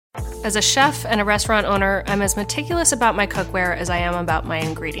As a chef and a restaurant owner, I'm as meticulous about my cookware as I am about my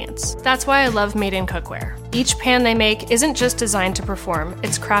ingredients. That's why I love Made in Cookware. Each pan they make isn't just designed to perform,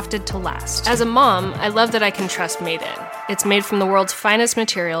 it's crafted to last. As a mom, I love that I can trust Made in. It's made from the world's finest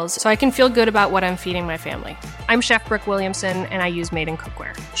materials, so I can feel good about what I'm feeding my family. I'm Chef Brooke Williamson, and I use Made in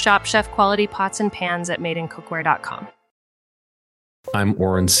Cookware. Shop chef-quality pots and pans at madeincookware.com. I'm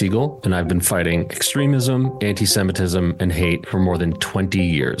Oren Siegel, and I've been fighting extremism, anti-Semitism, and hate for more than 20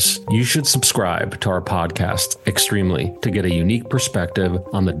 years. You should subscribe to our podcast, Extremely, to get a unique perspective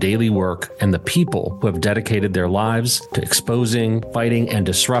on the daily work and the people who have dedicated their lives to exposing, fighting, and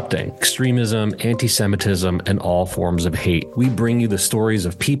disrupting extremism, anti-Semitism, and all forms of hate. We bring you the stories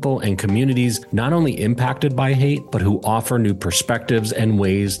of people and communities not only impacted by hate, but who offer new perspectives and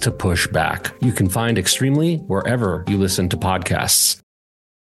ways to push back. You can find Extremely wherever you listen to podcasts.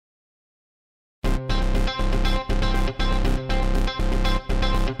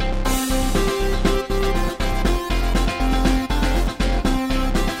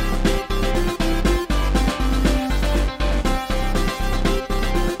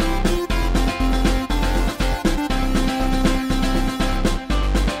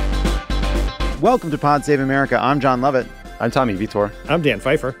 Welcome to Pod Save America. I'm John Lovett. I'm Tommy Vitor. I'm Dan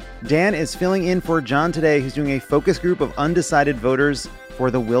Pfeiffer. Dan is filling in for John today, who's doing a focus group of undecided voters for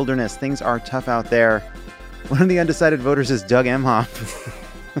the wilderness. Things are tough out there. One of the undecided voters is Doug Emhoff.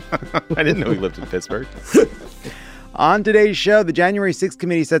 I didn't know he lived in Pittsburgh. On today's show, the January 6th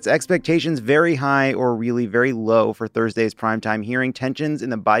committee sets expectations very high or really very low for Thursday's primetime hearing. Tensions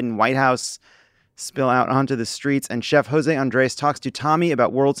in the Biden White House spill out onto the streets, and Chef Jose Andres talks to Tommy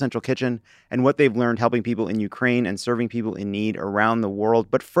about World Central Kitchen and what they've learned helping people in Ukraine and serving people in need around the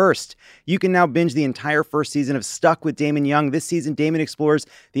world. But first, you can now binge the entire first season of Stuck with Damon Young. This season, Damon explores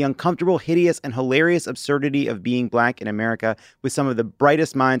the uncomfortable, hideous, and hilarious absurdity of being Black in America with some of the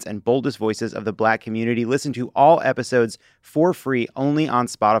brightest minds and boldest voices of the Black community. Listen to all episodes for free only on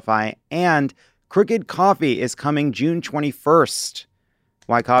Spotify. And Crooked Coffee is coming June 21st.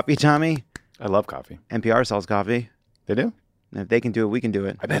 Why coffee, Tommy? I love coffee. NPR sells coffee. They do? And if they can do it, we can do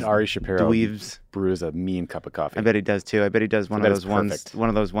it. I bet Ari Shapiro Dweebs. brews a mean cup of coffee. I bet he does too. I bet he does one of those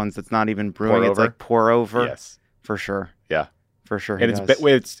ones that's not even brewing. Pour it's over? like pour over. Yes. For sure. Yeah. For sure. And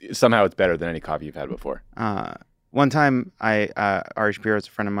somehow it's better than any coffee you've had before. One time, Ari Shapiro is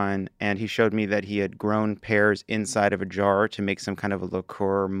a friend of mine, and he showed me that he had grown pears inside of a jar to make some kind of a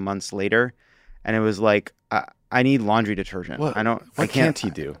liqueur months later. And it was like, I need laundry detergent. What can't he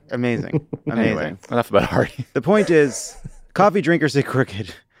do? Amazing. Anyway, enough about Ari. The point is, coffee drinkers at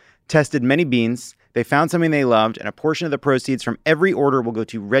Crooked tested many beans. They found something they loved, and a portion of the proceeds from every order will go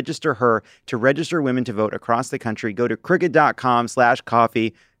to register her to register women to vote across the country. Go to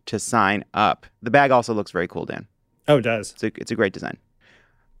crooked.com/coffee to sign up. The bag also looks very cool, Dan. Oh, it does. It's a great design.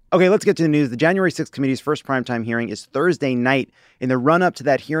 Okay, let's get to the news. The January 6th committee's first primetime hearing is Thursday night. In the run-up to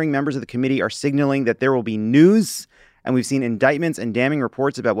that hearing, members of the committee are signaling that there will be news, and we've seen indictments and damning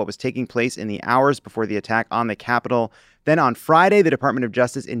reports about what was taking place in the hours before the attack on the Capitol. Then on Friday, the Department of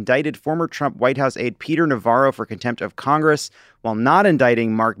Justice indicted former Trump White House aide Peter Navarro for contempt of Congress, while not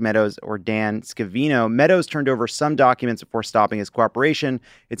indicting Mark Meadows or Dan Scavino. Meadows turned over some documents before stopping his cooperation.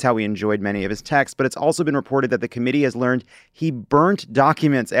 It's how we enjoyed many of his texts, but it's also been reported that the committee has learned he burnt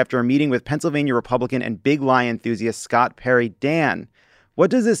documents after a meeting with Pennsylvania Republican and big lie enthusiast Scott Perry. Dan,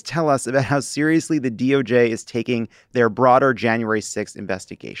 what does this tell us about how seriously the DOJ is taking their broader January 6th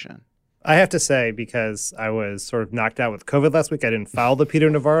investigation? I have to say, because I was sort of knocked out with COVID last week, I didn't follow the Peter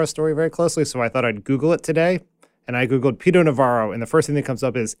Navarro story very closely, so I thought I'd Google it today. And I Googled Peter Navarro, and the first thing that comes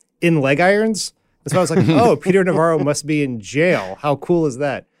up is in leg irons. And so I was like, oh, Peter Navarro must be in jail. How cool is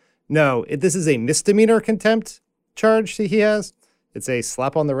that? No, this is a misdemeanor contempt charge he has. It's a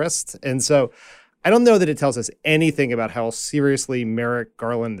slap on the wrist. And so I don't know that it tells us anything about how seriously Merrick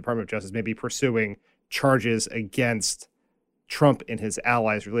Garland, the Department of Justice, may be pursuing charges against Trump and his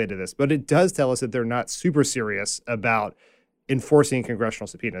allies related to this. But it does tell us that they're not super serious about enforcing congressional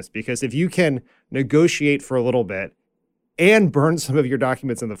subpoenas, because if you can negotiate for a little bit and burn some of your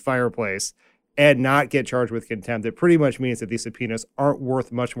documents in the fireplace and not get charged with contempt, it pretty much means that these subpoenas aren't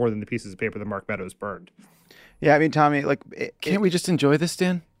worth much more than the pieces of paper that Mark Meadows burned. Yeah, I mean, Tommy, Can't we just enjoy this,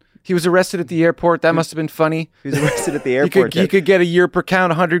 Dan? He was arrested at the airport. That must have been funny. He was arrested at the airport. He could get a year per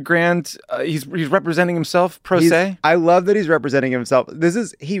count, $100,000. He's representing himself pro se. I love that he's representing himself.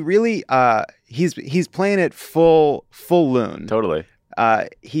 He's playing it full loon. Totally.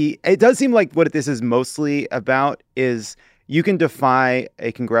 It does seem like what this is mostly about is you can defy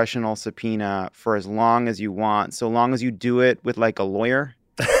a congressional subpoena for as long as you want, so long as you do it with like a lawyer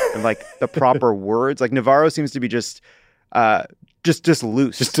and like the proper words. Like Navarro seems to be just just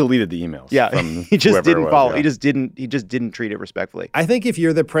loose. Just deleted the emails. Yeah, from he just whoever it didn't was, follow. yeah. He just didn't treat it respectfully. I think if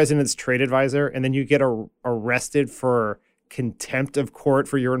you're the president's trade advisor and then you get arrested for contempt of court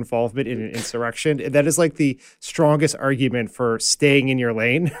for your involvement in an insurrection, that is like the strongest argument for staying in your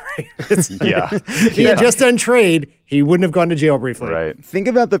lane. Right? Yeah. If he had just done trade, he wouldn't have gone to jail briefly. Right. Think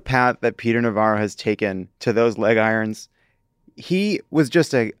about the path that Peter Navarro has taken to those leg irons. He was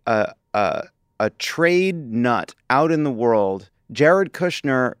just a trade nut out in the world. Jared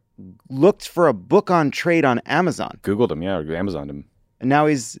Kushner looked for a book on trade on Amazon. Googled him, yeah, or Amazoned him. And now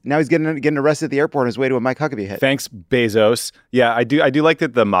he's getting arrested at the airport on his way to a Mike Huckabee hit. Thanks, Bezos. Yeah, I do like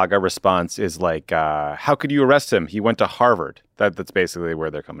that the MAGA response is like, how could you arrest him? He went to Harvard. That's basically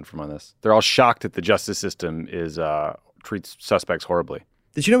where they're coming from on this. They're all shocked that the justice system treats suspects horribly.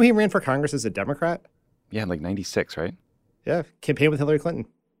 Did you know he ran for Congress as a Democrat? Yeah, like 96, right? Yeah, campaigned with Hillary Clinton.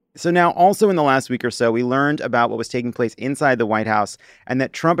 So now also in the last week or so, we learned about what was taking place inside the White House and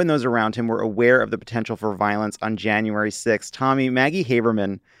that Trump and those around him were aware of the potential for violence on January 6th. Tommy, Maggie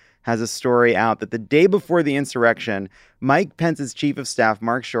Haberman has a story out that the day before the insurrection, Mike Pence's chief of staff,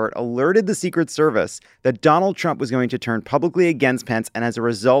 Mark Short, alerted the Secret Service that Donald Trump was going to turn publicly against Pence, and as a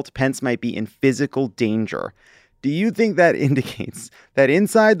result, Pence might be in physical danger. Do you think that indicates that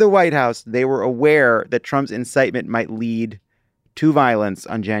inside the White House, they were aware that Trump's incitement might lead to violence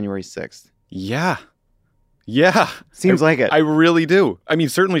on January 6th? Yeah. Yeah. Seems like it. I really do. I mean,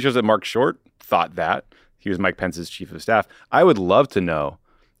 certainly shows that Mark Short thought that. He was Mike Pence's chief of staff. I would love to know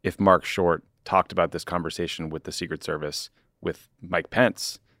if Mark Short talked about this conversation with the Secret Service with Mike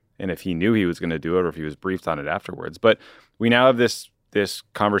Pence and if he knew he was going to do it or if he was briefed on it afterwards. But we now have this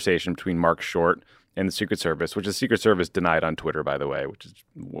conversation between Mark Short and the Secret Service, which the Secret Service denied on Twitter, by the way, which is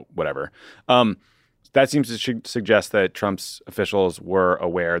whatever. That seems to suggest that Trump's officials were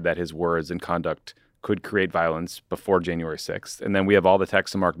aware that his words and conduct could create violence before January 6th. And then we have all the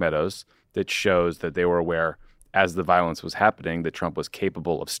texts of Mark Meadows that shows that they were aware as the violence was happening that Trump was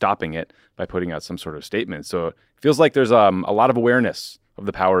capable of stopping it by putting out some sort of statement. So it feels like there's a lot of awareness of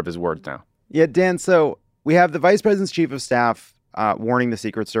the power of his words now. Yeah, Dan, so we have the vice president's chief of staff warning the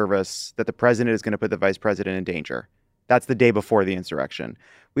Secret Service that the president is going to put the vice president in danger. That's the day before the insurrection.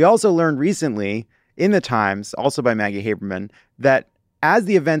 We also learned recently in the Times, also by Maggie Haberman, that as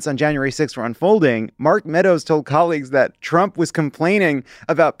the events on January 6th were unfolding, Mark Meadows told colleagues that Trump was complaining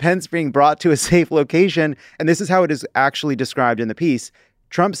about Pence being brought to a safe location. And this is how it is actually described in the piece.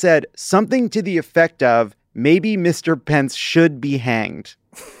 Trump said something to the effect of, maybe Mr. Pence should be hanged.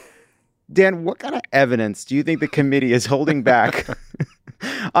 Dan, what kind of evidence do you think the committee is holding back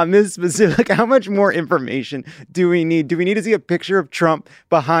on this specific? How much more information do we need? Do we need to see a picture of Trump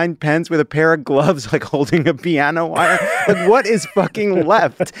behind Pence with a pair of gloves, like holding a piano wire? Like, what is fucking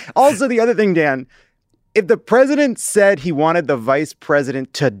left? Also, the other thing, Dan, if the president said he wanted the vice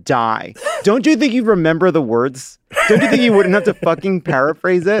president to die, don't you think you'd remember the words? Don't you think you wouldn't have to fucking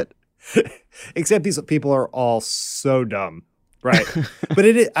paraphrase it? Except these people are all so dumb. Right. But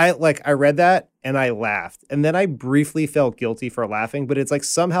I read that and I laughed. And then I briefly felt guilty for laughing. But it's like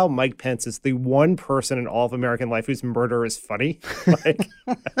somehow Mike Pence is the one person in all of American life whose murder is funny. Like,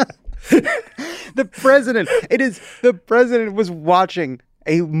 the president was watching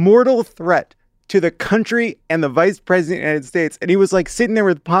a mortal threat to the country and the vice president of the United States. And he was like sitting there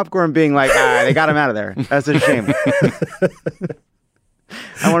with popcorn being like, they got him out of there. That's a shame.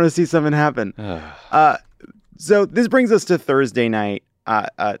 I want to see something happen. So this brings us to Thursday night.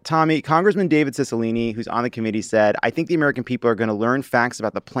 Tommy, Congressman David Cicilline, who's on the committee, said, I think the American people are going to learn facts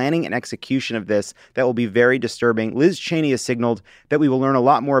about the planning and execution of this that will be very disturbing. Liz Cheney has signaled that we will learn a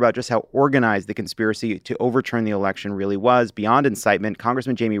lot more about just how organized the conspiracy to overturn the election really was. Beyond incitement,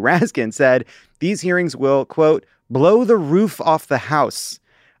 Congressman Jamie Raskin said these hearings will, quote, blow the roof off the House.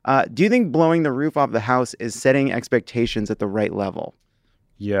 Do you think blowing the roof off the House is setting expectations at the right level?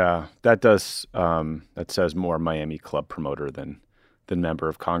 Yeah, that does. That says more Miami club promoter than member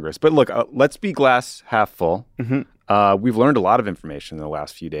of Congress. But look, let's be glass half full. Mm-hmm. We've learned a lot of information in the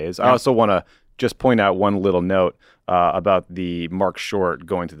last few days. Yeah. I also want to just point out one little note about the Mark Short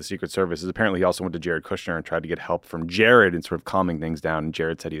going to the Secret Service. Apparently, he also went to Jared Kushner and tried to get help from Jared in sort of calming things down. And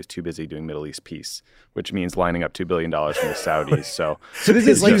Jared said he was too busy doing Middle East peace, which means lining up $2 billion from the Saudis. So this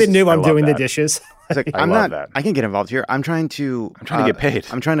is like the new I'm doing the dishes. Like, I can get involved here. I'm trying to get paid.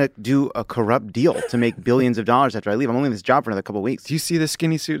 I'm trying to do a corrupt deal to make billions of dollars after I leave. I'm only in this job for another couple of weeks. Do you see the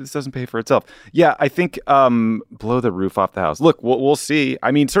skinny suit? This doesn't pay for itself. Yeah, I think blow the roof off the House. Look, we'll see.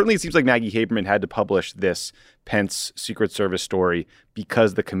 I mean, certainly it seems like Maggie Haberman had to publish this Pence Secret Service story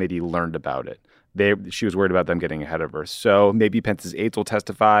because the committee learned about it. She was worried about them getting ahead of her. So maybe Pence's aides will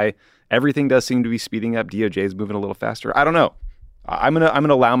testify. Everything does seem to be speeding up. DOJ is moving a little faster. I don't know. I'm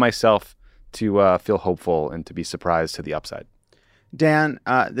gonna allow myself to feel hopeful and to be surprised to the upside. Dan,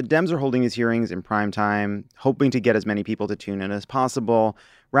 the Dems are holding these hearings in prime time, hoping to get as many people to tune in as possible.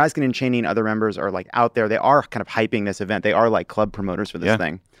 Raskin and Cheney and other members are like out there. They are kind of hyping this event. They are like club promoters for this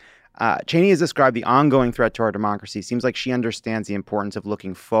thing. Cheney has described the ongoing threat to our democracy. Seems like she understands the importance of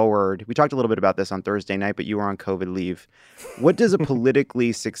looking forward. We talked a little bit about this on Thursday night, but you were on COVID leave. What does a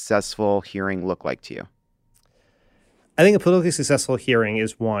politically successful hearing look like to you? I think a politically successful hearing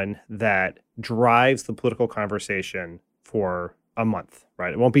is one that drives the political conversation for a month,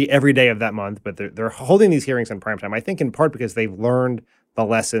 right? It won't be every day of that month, but they're holding these hearings in prime time, I think in part because they've learned the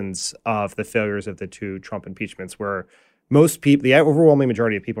lessons of the failures of the two Trump impeachments, where most people, the overwhelming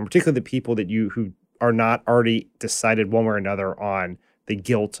majority of people, particularly the people who are not already decided one way or another on the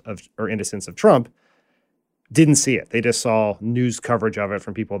guilt of or innocence of Trump, didn't see it. They just saw news coverage of it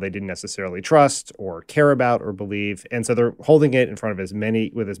from people they didn't necessarily trust or care about or believe. And so they're holding it in front of as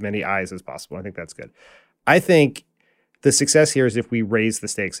many eyes as possible. I think that's good. I think the success here is if we raise the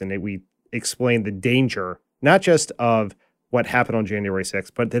stakes and we explain the danger, not just of what happened on January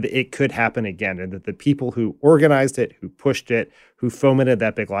 6th, but that it could happen again, and that the people who organized it, who pushed it, who fomented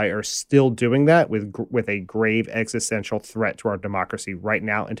that big lie are still doing that with a grave existential threat to our democracy right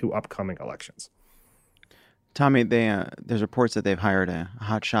now and to upcoming elections. Tommy, there's reports that they've hired a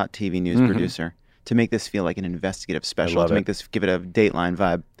hotshot TV news producer to make this feel like an investigative special, to make this, give it a Dateline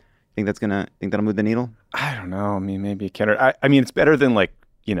vibe. Think that'll move the needle? I don't know. I mean, maybe it can. I mean, it's better than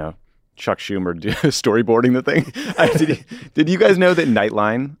Chuck Schumer storyboarding the thing. Did you guys know that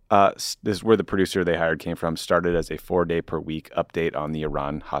Nightline, this is where the producer they hired came from, started as a 4-day per week update on the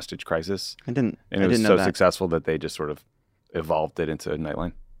Iran hostage crisis? I didn't. And it was so successful that they just sort of evolved it into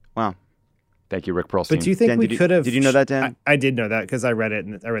Nightline. Wow. Thank you, Rick Perlstein. But do you think Dan, we could have? Did you know that, Dan? I did know that because I read it,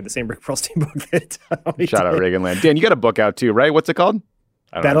 and I read the same Rick Perlstein book that Tommy Shout did. out Reaganland. Dan, you got a book out too, right? What's it called?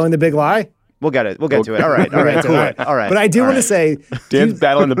 Battling the Big Lie? We'll get it. We'll get to it. All right. Cool. All right. But I do want to say, Dan's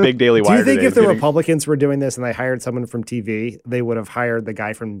battling the big Daily Wire. Do you think today. if the Republicans were doing this and they hired someone from TV, they would have hired the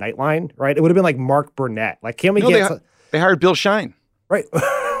guy from Nightline, right? It would have been like Mark Burnett. Like, can't we they hired Bill Shine. Right.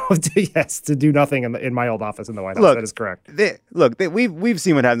 Yes, to do nothing in my old office in the White House. That is correct. We've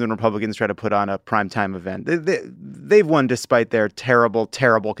seen what happens when Republicans try to put on a primetime event. They've won despite their terrible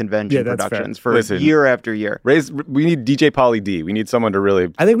convention productions for year after year. We need DJ Pauly D. We need someone to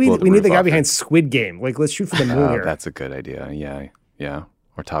really. I think we need the guy behind Squid Game. Like, let's shoot for the moon here. That's a good idea. Yeah.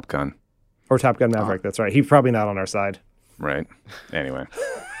 Or Top Gun. Or Top Gun Maverick. That's right. He's probably not on our side. Right. Anyway.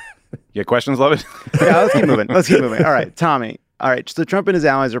 You got questions, Lovett? Yeah, let's keep moving. All right, Tommy. All right, so Trump and his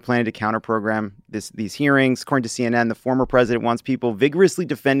allies are planning to counter-program these hearings. According to CNN, the former president wants people vigorously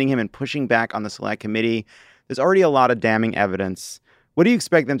defending him and pushing back on the Select Committee. There's already a lot of damning evidence. What do you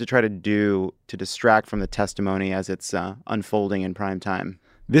expect them to try to do to distract from the testimony as it's unfolding in prime time?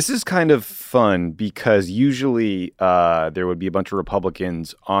 This is kind of fun because usually there would be a bunch of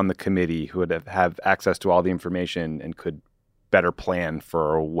Republicans on the committee who would have access to all the information and could better plan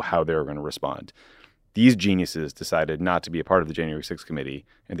for how they were going to respond. These geniuses decided not to be a part of the January 6th committee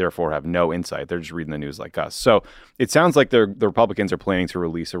and therefore have no insight. They're just reading the news like us. So it sounds like the Republicans are planning to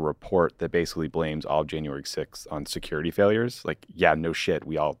release a report that basically blames all of January 6th on security failures. Like, yeah, no shit.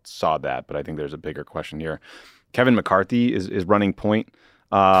 We all saw that. But I think there's a bigger question here. Kevin McCarthy is running point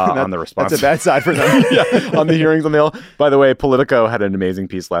on the response. That's a bad side for them. Yeah, on the hearings on the Hill. By the way, Politico had an amazing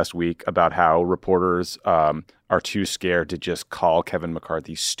piece last week about how reporters are too scared to just call Kevin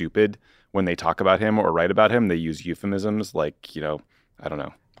McCarthy stupid when they talk about him or write about him. They use euphemisms like, I don't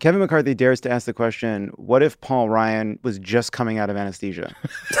know. Kevin McCarthy dares to ask the question, what if Paul Ryan was just coming out of anesthesia?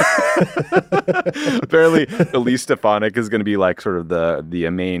 Apparently, Elise Stefanik is going to be like sort of the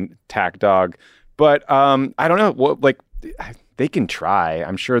main tack dog. But I don't know. They can try.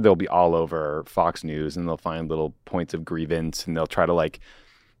 I'm sure they'll be all over Fox News and they'll find little points of grievance and they'll try to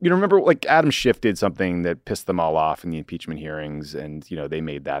remember Adam Schiff did something that pissed them all off in the impeachment hearings and, they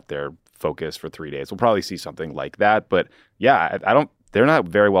made that their focus for 3 days. We'll probably see something like that. But yeah, they're not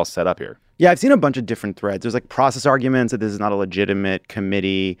very well set up here. Yeah, I've seen a bunch of different threads. There's process arguments that this is not a legitimate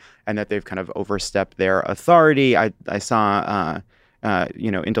committee and that they've kind of overstepped their authority. I saw,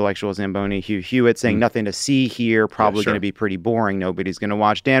 intellectual Zamboni, Hugh Hewitt saying nothing to see here, probably going to be pretty boring. Nobody's going to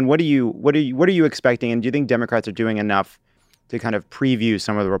watch. Dan, what are you expecting? And do you think Democrats are doing enough to kind of preview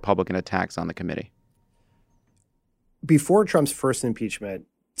some of the Republican attacks on the committee? Before Trump's first impeachment,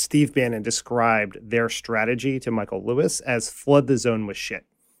 Steve Bannon described their strategy to Michael Lewis as flood the zone with shit.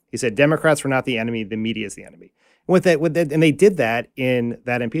 He said, Democrats were not the enemy, the media is the enemy. And and they did that in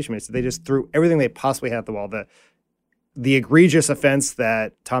that impeachment. So they just threw everything they possibly had at the wall. The egregious offense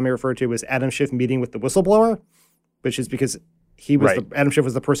that Tommy referred to was Adam Schiff meeting with the whistleblower, which is because he was Adam Schiff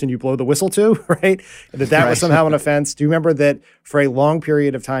was the person you blow the whistle to, right? That was somehow an offense. Do you remember that for a long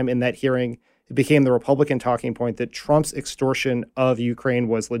period of time in that hearing, it became the Republican talking point that Trump's extortion of Ukraine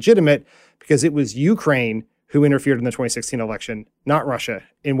was legitimate because it was Ukraine who interfered in the 2016 election, not Russia.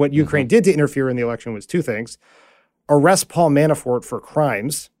 And what Ukraine did to interfere in the election was two things: arrest Paul Manafort for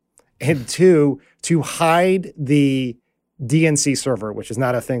crimes, and two, to hide the DNC server, which is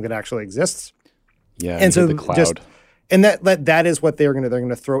not a thing that actually exists. Yeah, and so the cloud. That is what they're going to. They're going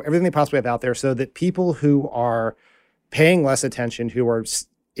to throw everything they possibly have out there so that people who are paying less attention, who are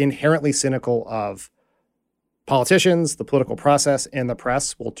inherently cynical of politicians, the political process, and the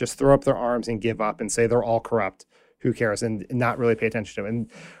press, will just throw up their arms and give up and say they're all corrupt. Who cares? And not really pay attention to it. And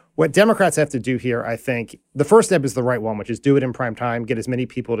what Democrats have to do here, I think, the first step is the right one, which is do it in prime time, get as many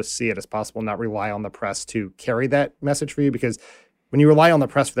people to see it as possible, not rely on the press to carry that message for you. Because when you rely on the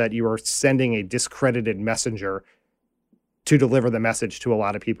press for that, you are sending a discredited messenger to deliver the message to a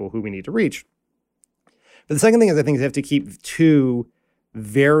lot of people who we need to reach. But the second thing is, I think, they have to keep two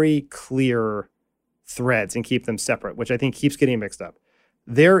very clear threads and keep them separate, which I think keeps getting mixed up.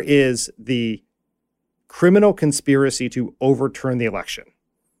 There is the criminal conspiracy to overturn the election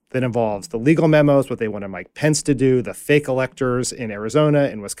that involves the legal memos, what they wanted Mike Pence to do, the fake electors in Arizona,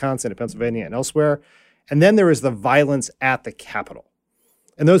 in Wisconsin, in Pennsylvania, and elsewhere. And then there is the violence at the Capitol.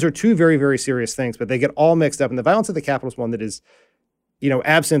 And those are two very, very serious things, but they get all mixed up. And the violence at the Capitol is one that is,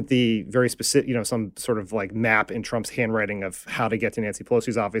 absent the very specific, some sort of like map in Trump's handwriting of how to get to Nancy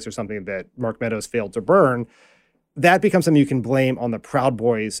Pelosi's office or something that Mark Meadows failed to burn. That becomes something you can blame on the Proud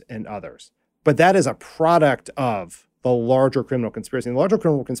Boys and others. But that is a product of the larger criminal conspiracy. And the larger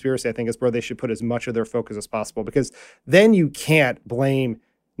criminal conspiracy, I think, is where they should put as much of their focus as possible, because then you can't blame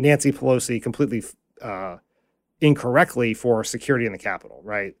Nancy Pelosi completely incorrectly for security in the Capitol,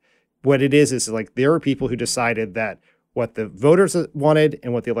 right? What it is like there are people who decided that what the voters wanted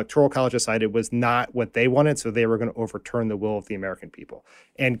and what the Electoral College decided was not what they wanted, so they were going to overturn the will of the American people.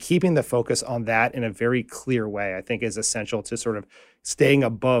 And keeping the focus on that in a very clear way, I think, is essential to sort of staying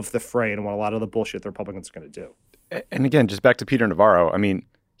above the fray and what a lot of the bullshit the Republicans are going to do. And again, just back to Peter Navarro, I mean,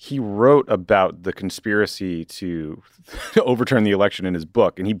 he wrote about the conspiracy to overturn the election in his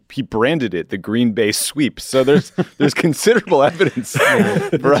book, and he branded it the Green Bay sweep. So there's considerable evidence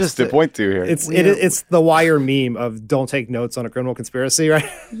for us to point to here. It's the Wire meme of don't take notes on a criminal conspiracy, right?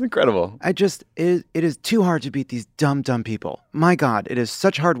 It's incredible. It is too hard to beat these dumb people. My God, it is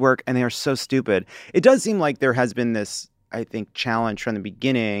such hard work, and they are so stupid. It does seem like there has been this, I think, challenge from the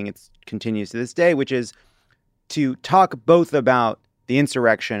beginning. It continues to this day, which is to talk both about the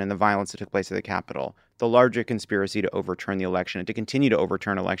insurrection and the violence that took place at the Capitol, the larger conspiracy to overturn the election and to continue to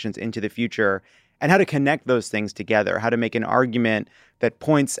overturn elections into the future, and how to connect those things together, how to make an argument that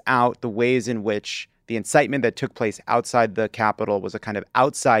points out the ways in which the incitement that took place outside the Capitol was a kind of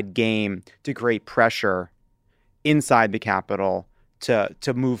outside game to create pressure inside the Capitol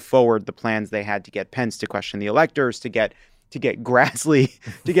to move forward the plans they had to get Pence to question the electors, to get Grassley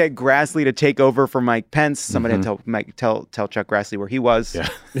to take over for Mike Pence. Somebody had to tell Chuck Grassley where he was. Yeah.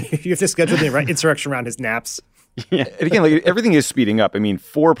 You have to schedule the insurrection around his naps. Yeah. And again, everything is speeding up. I mean,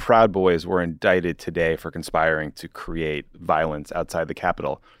 4 Proud Boys were indicted today for conspiring to create violence outside the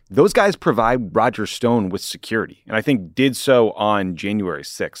Capitol. Those guys provide Roger Stone with security, and I think did so on January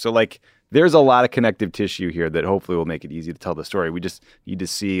 6th. So, there's a lot of connective tissue here that hopefully will make it easy to tell the story. We just need to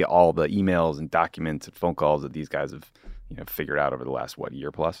see all the emails and documents and phone calls that these guys have figured out over the last,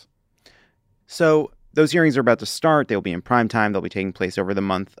 year plus? So those hearings are about to start. They'll be in prime time. They'll be taking place over the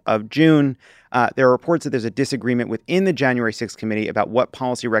month of June. There are reports that there's a disagreement within the January 6th committee about what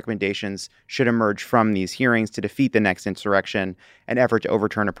policy recommendations should emerge from these hearings to defeat the next insurrection, an effort to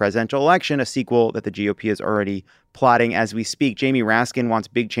overturn a presidential election, a sequel that the GOP is already plotting as we speak. Jamie Raskin wants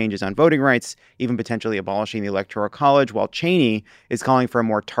big changes on voting rights, even potentially abolishing the Electoral College, while Cheney is calling for a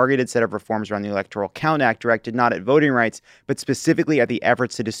more targeted set of reforms around the Electoral Count Act directed not at voting rights, but specifically at the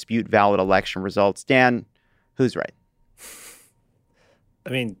efforts to dispute valid election results. Dan, who's right?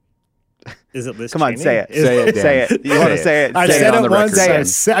 I mean, is it Liz Come on, Cheney? say it. Say it, Dan. Say it. You want to say it? I've Say said it on it the once.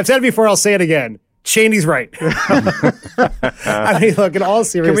 record. I've said it before. I'll say it again. Cheney's right. I mean, look, in all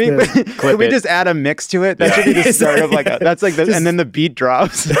seriousness. Can we just add a mix to it? That should be the start of and then the beat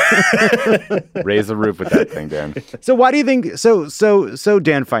drops. Raise the roof with that thing, Dan. So why do you think, so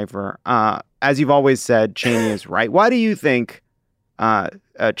Dan Pfeiffer, as you've always said, Cheney is right. Why do you think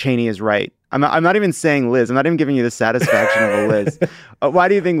Cheney is right? I'm not even saying Liz. I'm not even giving you the satisfaction of a Liz. Why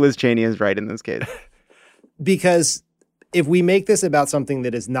do you think Liz Cheney is right in this case? Because if we make this about something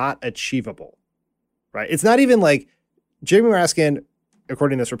that is not achievable, right? It's not even like Jamie Raskin,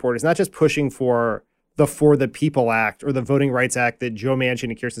 according to this report, is not just pushing for the For the People Act or the Voting Rights Act that Joe Manchin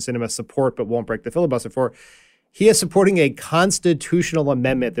and Kyrsten Sinema support but won't break the filibuster for. He is supporting a constitutional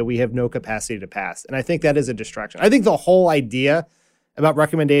amendment that we have no capacity to pass. And I think that is a distraction. I think the whole idea about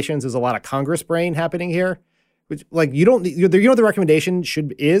recommendations is a lot of Congress brain happening here. Which, like, you know what the recommendation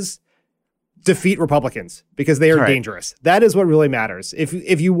is defeat Republicans because they are dangerous. That is what really matters.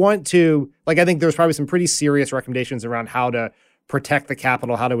 If you want to, like, I think there's probably some pretty serious recommendations around how to protect the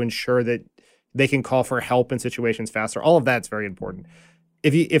Capitol, how to ensure that they can call for help in situations faster. All of that's very important.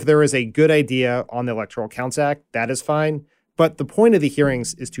 If there is a good idea on the Electoral Counts Act, that is fine. But the point of the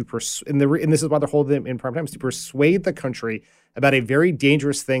hearings is to and this is why they're holding them in prime time, is to persuade the country about a very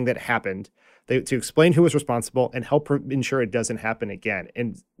dangerous thing that happened, to explain who was responsible and help ensure it doesn't happen again.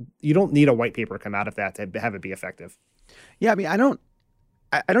 And you don't need a white paper to come out of that to have it be effective. Yeah, I mean, I don't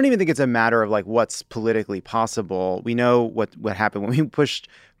even think it's a matter of like what's politically possible. We know what happened when we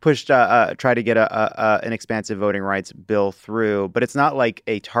tried to get an expansive voting rights bill through, but it's not like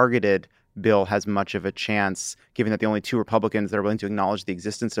a targeted bill has much of a chance, given that the only two Republicans that are willing to acknowledge the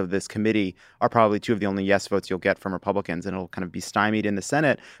existence of this committee are probably two of the only yes votes you'll get from Republicans, and it'll kind of be stymied in the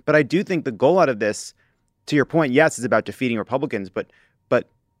Senate. But I do think the goal out of this, to your point, yes, is about defeating Republicans, but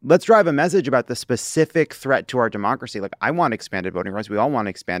let's drive a message about the specific threat to our democracy. Like, I want expanded voting rights. We all want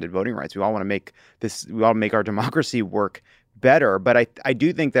expanded voting rights. We all want to make our democracy work better. But I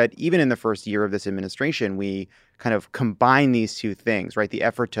do think that even in the first year of this administration, we kind of combine these two things, right? The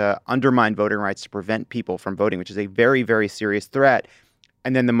effort to undermine voting rights to prevent people from voting, which is a very, very serious threat.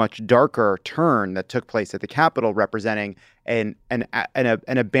 And then the much darker turn that took place at the Capitol, representing an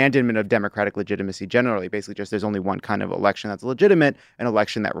abandonment of democratic legitimacy generally. Basically, just there's only one kind of election that's legitimate, an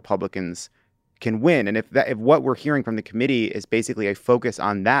election that Republicans can win. And if what we're hearing from the committee is basically a focus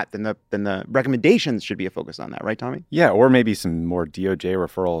on that, then the recommendations should be a focus on that, right, Tommy? Yeah, or maybe some more DOJ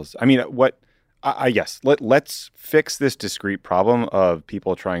referrals. I mean, let's fix this discrete problem of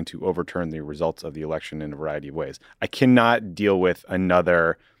people trying to overturn the results of the election in a variety of ways. I cannot deal with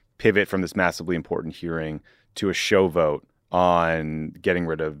another pivot from this massively important hearing to a show vote on getting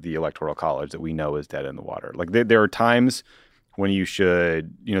rid of the Electoral College that we know is dead in the water. Like, there are times when you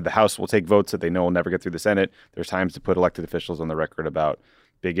should, the House will take votes that they know will never get through the Senate. There's times to put elected officials on the record about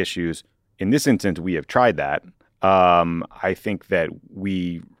big issues. In this instance, we have tried that. I think that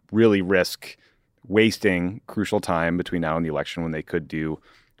we really risk wasting crucial time between now and the election when they could do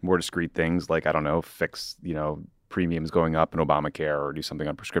more discrete things like, I don't know, fix, premiums going up in Obamacare, or do something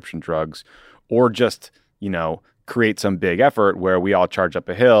on prescription drugs, or just, create some big effort where we all charge up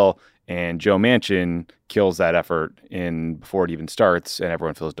a hill and Joe Manchin kills that effort before it even starts and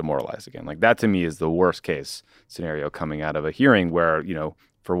everyone feels demoralized again. Like, that to me is the worst case scenario coming out of a hearing where,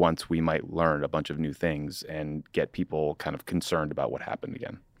 for once we might learn a bunch of new things and get people kind of concerned about what happened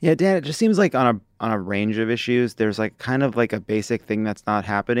again. Yeah, Dan, it just seems like on a range of issues, there's like kind of like a basic thing that's not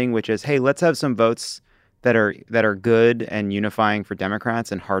happening, which is, hey, let's have some votes that are good and unifying for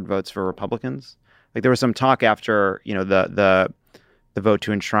Democrats and hard votes for Republicans. Like, there was some talk after, the vote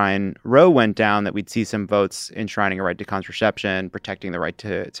to enshrine Roe went down that we'd see some votes enshrining a right to contraception, protecting the right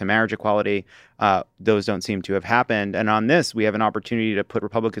to marriage equality. Those don't seem to have happened. And on this, we have an opportunity to put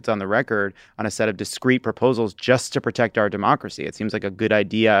Republicans on the record on a set of discrete proposals just to protect our democracy. It seems like a good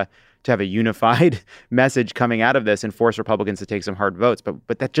idea to have a unified message coming out of this and force Republicans to take some hard votes.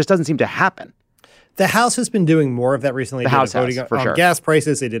 But that just doesn't seem to happen. The House has been doing more of that recently. The House has, for sure. Gas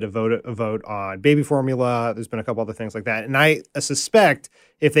prices. They did a vote on baby formula. There's been a couple other things like that. And I suspect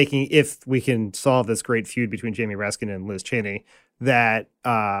if we can solve this great feud between Jamie Raskin and Liz Cheney, that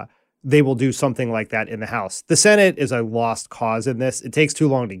they will do something like that in the House. The Senate is a lost cause in this. It takes too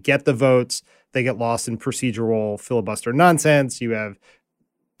long to get the votes. They get lost in procedural filibuster nonsense. You have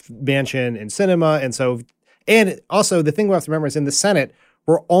Manchin and Sinema. And also the thing we have to remember is in the Senate,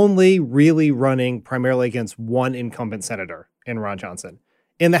 we're only really running primarily against one incumbent senator in Ron Johnson.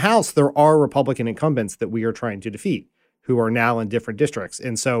 In the House, there are Republican incumbents that we are trying to defeat who are now in different districts.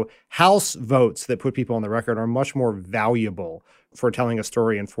 And so House votes that put people on the record are much more valuable for telling a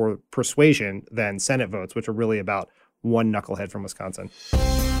story and for persuasion than Senate votes, which are really about one knucklehead from Wisconsin.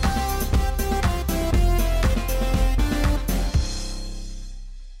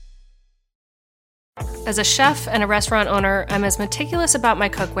 As a chef and a restaurant owner, I'm as meticulous about my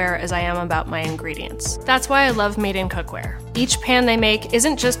cookware as I am about my ingredients. That's why I love Made in Cookware. Each pan they make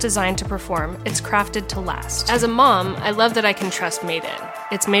isn't just designed to perform, it's crafted to last. As a mom, I love that I can trust Made in.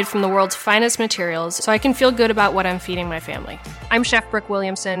 It's made from the world's finest materials, so I can feel good about what I'm feeding my family. I'm Chef Brooke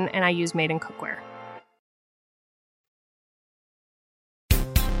Williamson, and I use Made in Cookware.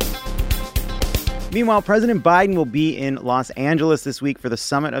 Meanwhile, President Biden will be in Los Angeles this week for the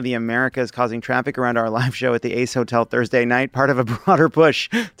Summit of the Americas, causing traffic around our live show at the Ace Hotel Thursday night, part of a broader push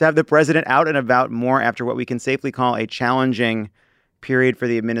to have the president out and about more after what we can safely call a challenging period for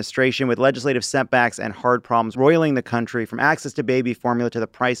the administration, with legislative setbacks and hard problems roiling the country, from access to baby formula to the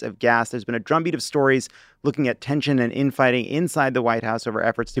price of gas. There's been a drumbeat of stories looking at tension and infighting inside the White House over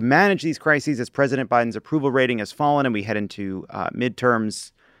efforts to manage these crises as President Biden's approval rating has fallen and we head into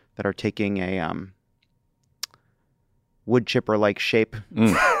midterms that are taking a wood chipper-like shape.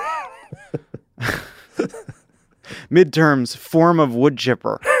 Midterms, form of wood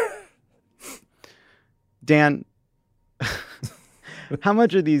chipper. Dan, how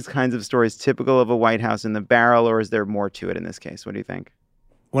much are these kinds of stories typical of a White House in the barrel, or is there more to it in this case? What do you think?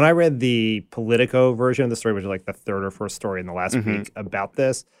 When I read the Politico version of the story, which is like the third or fourth story in the last week about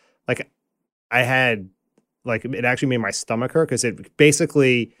this, like I had, like, it actually made my stomach hurt because it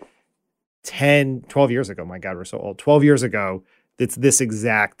basically 12 years ago, my God, we're so old, 12 years ago, it's this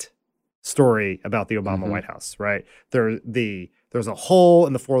exact story about the Obama White House, right? There's a hole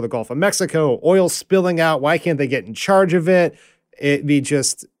in the floor of the Gulf of Mexico, oil spilling out. Why can't they get in charge of it? We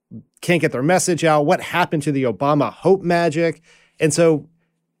just can't get their message out. What happened to the Obama hope magic? And so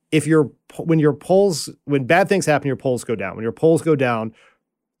when bad things happen, your polls go down. When your polls go down,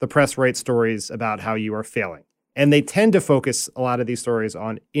 the press writes stories about how you are failing. And they tend to focus a lot of these stories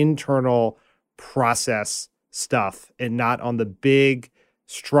on internal process stuff and not on the big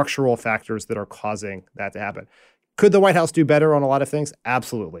structural factors that are causing that to happen. Could the White House do better on a lot of things?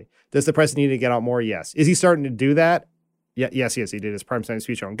 Absolutely. Does the president need to get out more? Yes. Is he starting to do that? Yes, he is. He did his primetime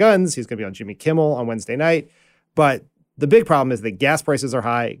speech on guns. He's going to be on Jimmy Kimmel on Wednesday night. But the big problem is that gas prices are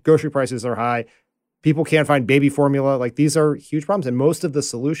high, grocery prices are high. People can't find baby formula. Like, these are huge problems. And most of the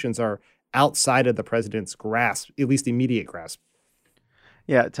solutions are outside of the president's grasp, at least immediate grasp.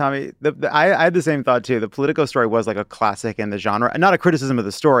 Yeah, Tommy, I had the same thought too. The Politico story was like a classic in the genre. Not a criticism of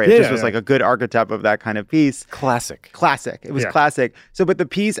the story. It just was like a good archetype of that kind of piece. Classic. It was classic. So, but the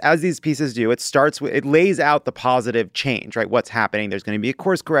piece, as these pieces do, it lays out the positive change, right? What's happening? There's going to be a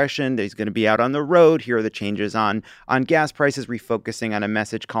course correction. There's going to be out on the road. Here are the changes on gas prices, refocusing on a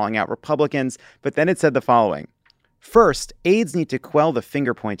message calling out Republicans. But then it said the following. First, aides need to quell the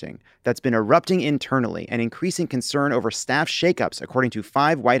finger-pointing that's been erupting internally and increasing concern over staff shakeups, according to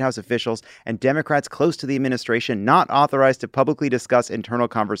 5 White House officials and Democrats close to the administration not authorized to publicly discuss internal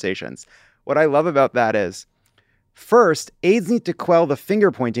conversations. What I love about that is, first, aides need to quell the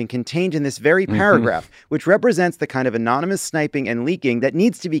finger-pointing contained in this very paragraph, which represents the kind of anonymous sniping and leaking that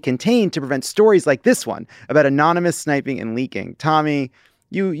needs to be contained to prevent stories like this one about anonymous sniping and leaking. Tommy,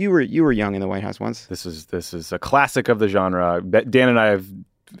 You were young in the White House once. This is a classic of the genre. Dan and I have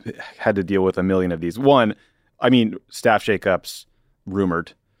had to deal with a million of these. One, I mean, staff shakeups,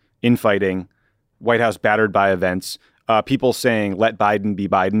 rumored, infighting, White House battered by events, people saying, let Biden be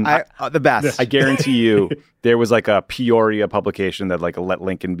Biden. The best. I guarantee you there was like a Peoria publication that like let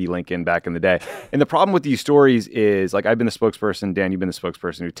Lincoln be Lincoln back in the day. And the problem with these stories is, like, I've been the spokesperson, Dan, you've been the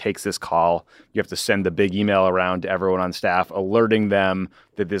spokesperson who takes this call. You have to send the big email around to everyone on staff, alerting them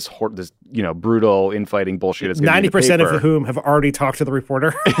that this brutal infighting bullshit is going to be 90% of whom have already talked to the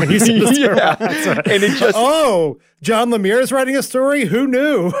reporter. When you see this and it just, John Lemire is writing a story? Who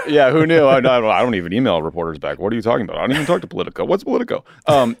knew? Yeah, who knew? I don't even email reporters back. What are you talking about? I don't even talk to Politico. What's Politico?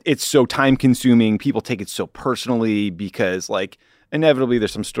 It's so time consuming. People take it so personally because, like, inevitably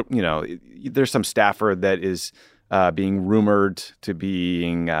there's some staffer that is being rumored to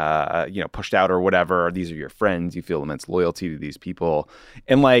being pushed out or whatever. These are your friends. You feel immense loyalty to these people,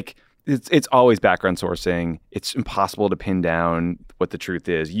 and like it's always background sourcing. It's impossible to pin down what the truth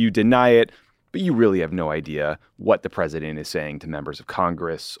is. You deny it, but you really have no idea what the president is saying to members of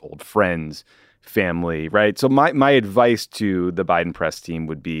Congress, old friends, family, right? So my advice to the Biden press team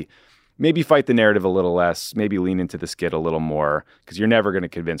would be, maybe fight the narrative a little less, maybe lean into the skit a little more, because you're never going to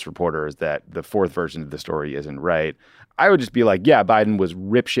convince reporters that the fourth version of the story isn't right. I would just be like, yeah, Biden was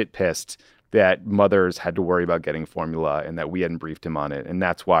ripshit pissed that mothers had to worry about getting formula and that we hadn't briefed him on it. And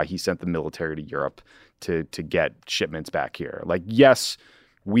that's why he sent the military to Europe to get shipments back here. Like, yes,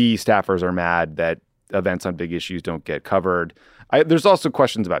 we staffers are mad that events on big issues don't get covered. There's also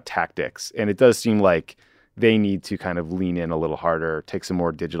questions about tactics, and it does seem like they need to kind of lean in a little harder, take some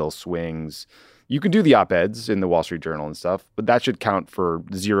more digital swings. You can do the op-eds in the Wall Street Journal and stuff, but that should count for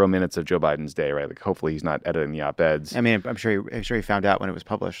 0 minutes of Joe Biden's day, right? Like, hopefully he's not editing the op-eds. I mean, I'm sure he found out when it was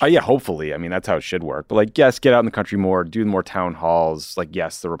published. Yeah, hopefully. I mean, that's how it should work. But, like, yes, get out in the country more, do more town halls. Like,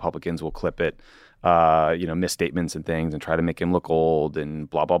 yes, the Republicans will clip it. misstatements and things and try to make him look old and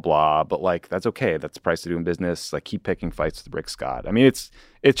blah, blah, blah. But like, that's okay. That's the price of doing business. Like, keep picking fights with Rick Scott. I mean,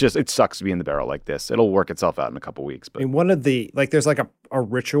 it sucks to be in the barrel like this. It'll work itself out in a couple weeks. But I mean, one of the, like, there's like a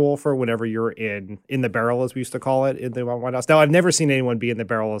ritual for whenever you're in the barrel, as we used to call it in the White House. Now, I've never seen anyone be in the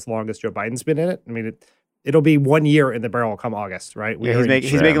barrel as long as Joe Biden's been in it. I mean, it'll be 1 year in the barrel come August, right? He's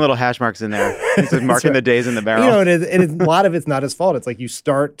making little hash marks in there. He's marking the days in the barrel. And a lot of it's not his fault. It's like you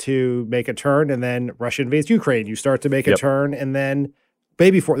start to make a turn, and then Russia invades Ukraine. You start to make a turn, and then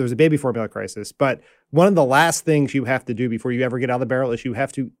there was a baby formula crisis. But one of the last things you have to do before you ever get out of the barrel is you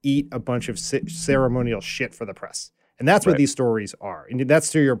have to eat a bunch of ceremonial shit for the press. And that's what these stories are. And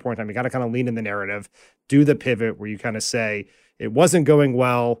that's to your point. I mean, got to kind of lean in the narrative, do the pivot where you kind of say, it wasn't going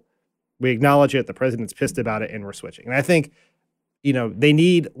well. We acknowledge it. The president's pissed about it, and we're switching. And I think, they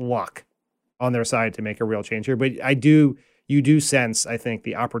need luck on their side to make a real change here. But you do sense, I think,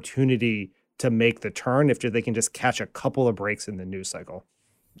 the opportunity to make the turn if they can just catch a couple of breaks in the news cycle.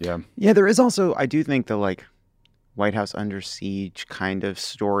 Yeah. Yeah, there is also, I do think, the like White House under siege kind of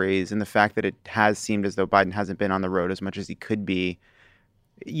stories, and the fact that it has seemed as though Biden hasn't been on the road as much as he could be.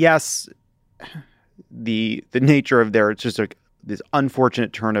 Yes, the nature of it's just like this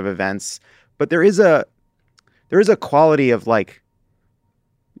unfortunate turn of events, but there is a quality of like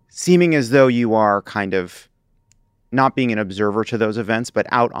seeming as though you are kind of not being an observer to those events, but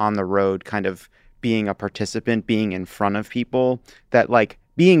out on the road, kind of being a participant, being in front of people, that like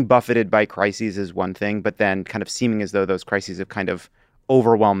being buffeted by crises is one thing, but then kind of seeming as though those crises have kind of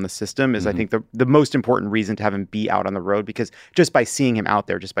overwhelmed the system is, I think, the most important reason to have him be out on the road, because just by seeing him out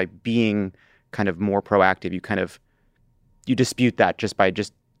there, just by being kind of more proactive, you dispute that just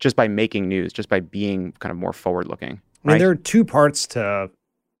by making news, just by being kind of more forward looking. I mean, there are two parts to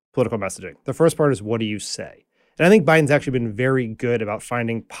political messaging. The first part is, what do you say? And I think Biden's actually been very good about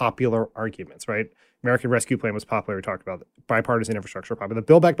finding popular arguments, right? American Rescue Plan was popular. We talked about bipartisan infrastructure popular. The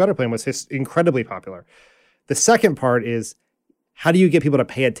Build Back Better plan was incredibly popular. The second part is, how do you get people to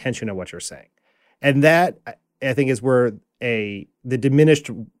pay attention to what you're saying? And that, I think, is where the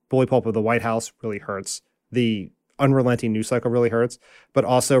diminished bully pulp of the White House really hurts. The unrelenting news cycle really hurts, but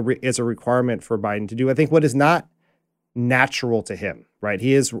also is a requirement for Biden to do, I think, what is not natural to him, right?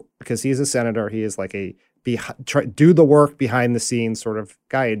 Because he's a senator, he is like do the work behind the scenes sort of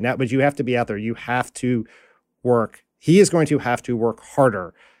guy. But you have to be out there. You have to work. He is going to have to work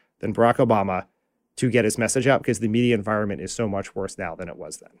harder than Barack Obama to get his message out, because the media environment is so much worse now than it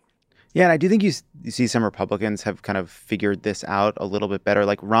was then. Yeah, and I do think you see some Republicans have kind of figured this out a little bit better.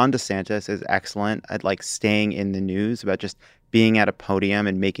 Like Ron DeSantis is excellent at like staying in the news, about just being at a podium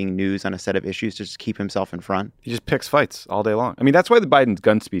and making news on a set of issues to just keep himself in front. He just picks fights all day long. I mean, that's why the Biden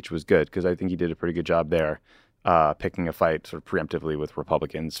gun speech was good, because I think he did a pretty good job there, picking a fight sort of preemptively with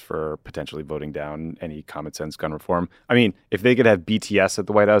Republicans for potentially voting down any common sense gun reform. I mean, if they could have BTS at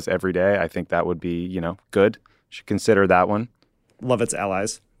the White House every day, I think that would be, good. Should consider that one. Love its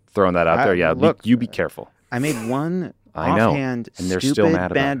allies. Throwing that out there. Yeah, look, you be careful. I made one I know, offhand, and they're stupid, still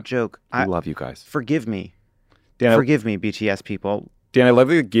mad about bad it. joke. I love you guys. Forgive me. Dan, Forgive me, BTS people. Dan, I love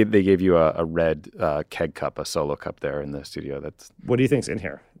that they gave you a red keg cup, a solo cup there in the studio. What do you think's in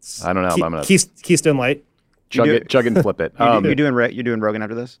here? I don't know. I'm gonna Keystone Light. chug it and flip it. You're doing Rogan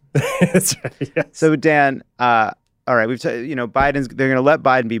after this. That's right. Yes. So Dan, all right, they're going to let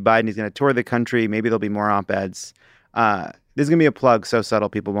Biden be Biden. He's going to tour the country. Maybe there'll be more op-eds. This is going to be a plug so subtle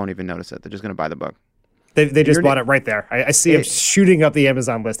people won't even notice it. They're just going to buy the book. They just bought it right there. I see him shooting up the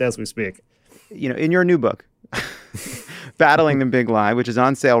Amazon list as we speak. In your new book, Battling the Big Lie, which is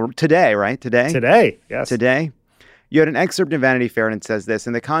on sale today, right? Today, yes. Today. You had an excerpt in Vanity Fair, and it says this: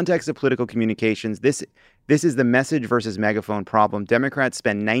 in the context of political communications, this is the message versus megaphone problem. Democrats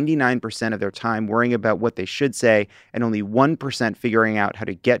spend 99% of their time worrying about what they should say and only 1% figuring out how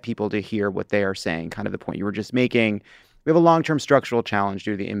to get people to hear what they are saying. Kind of the point you were just making. We have a long-term structural challenge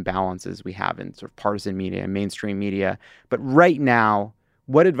due to the imbalances we have in sort of partisan media and mainstream media. But right now,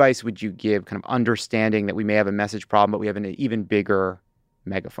 what advice would you give, kind of understanding that we may have a message problem, but we have an even bigger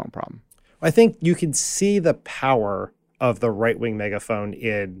megaphone problem? I think you can see the power of the right-wing megaphone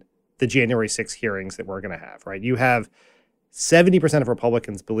in the January 6th hearings that we're going to have, right? You have 70% of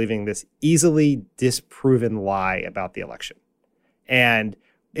Republicans believing this easily disproven lie about the election. And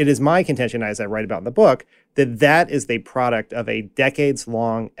it is my contention, as I write about in the book, that is the product of a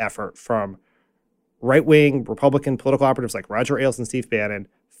decades-long effort from right-wing Republican political operatives like Roger Ailes and Steve Bannon,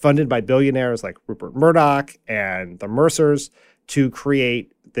 funded by billionaires like Rupert Murdoch and the Mercers, to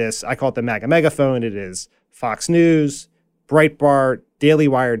create this, I call it the MAGA megaphone. It is Fox News, Breitbart, Daily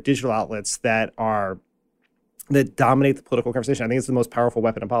Wire, digital outlets that are that dominate the political conversation. I think it's the most powerful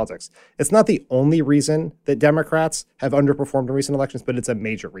weapon in politics. It's not the only reason that Democrats have underperformed in recent elections, but it's a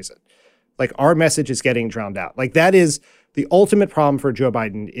major reason. Like, our message is getting drowned out. Like, that is the ultimate problem for Joe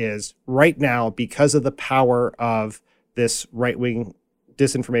Biden is right now, because of the power of this right-wing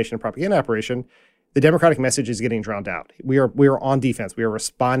disinformation and propaganda operation, the Democratic message is getting drowned out. We are on defense. We are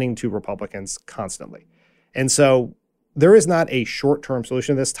responding to Republicans constantly. And so there is not a short-term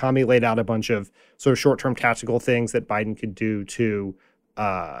solution to this. Tommy laid out a bunch of sort of short-term tactical things that Biden could do to,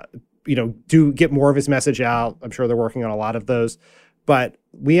 get more of his message out. I'm sure they're working on a lot of those. But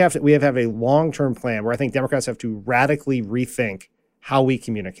we have to have a long-term plan where I think Democrats have to radically rethink how we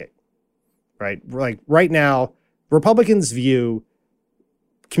communicate, right? Like right now, Republicans view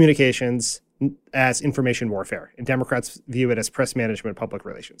communications as information warfare, and Democrats view it as press management, public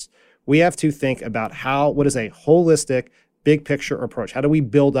relations. We have to think about what is a holistic, big picture approach? How do we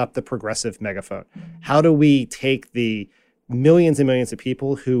build up the progressive megaphone? How do we take the millions and millions of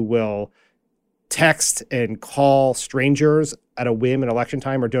people who will text and call strangers at a whim in election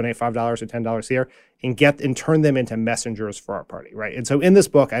time or donate $5 or $10 here and turn them into messengers for our party, right? And so in this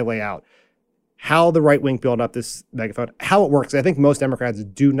book, I lay out how the right wing build up this megaphone, how it works. I think most Democrats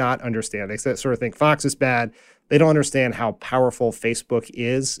do not understand. They sort of think Fox is bad. They don't understand how powerful Facebook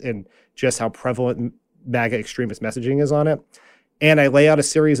is and just how prevalent MAGA extremist messaging is on it. And I lay out a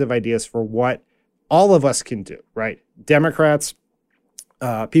series of ideas for what all of us can do, right? Democrats,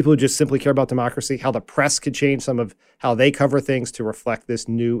 people who just simply care about democracy, how the press could change some of how they cover things to reflect this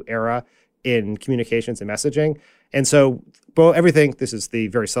new era in communications and messaging. And so everything, this is the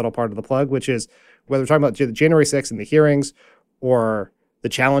very subtle part of the plug, which is whether we're talking about January 6th and the hearings or the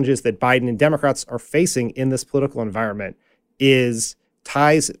challenges that Biden and Democrats are facing in this political environment goes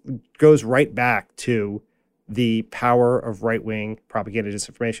right back to the power of right-wing propaganda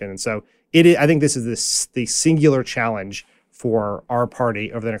disinformation. And so I think this is the singular challenge for our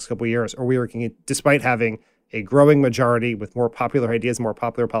party over the next couple of years, or we are going to, despite having a growing majority with more popular ideas, more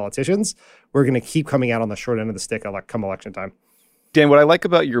popular politicians, we're going to keep coming out on the short end of the stick come election time. Dan, what I like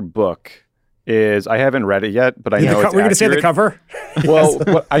about your book is I haven't read it yet, but I know it's accurate. We're going to say the cover?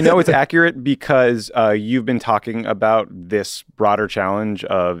 Well, I know it's accurate because you've been talking about this broader challenge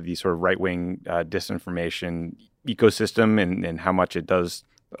of the sort of right-wing disinformation ecosystem and how much it does,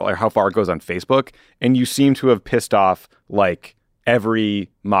 or how far it goes on Facebook. And you seem to have pissed off like every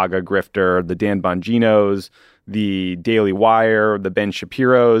MAGA grifter, the Dan Bonginos, the Daily Wire, the Ben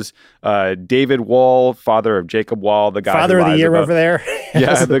Shapiros, David Wall, father of Jacob Wall, the guy father of the year over there.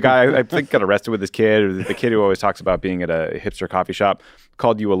 Yeah, the guy I think got arrested with his kid, or the kid who always talks about being at a hipster coffee shop,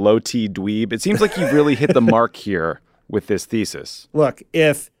 called you a low-T dweeb. It seems like you've really hit the mark here with this thesis. Look,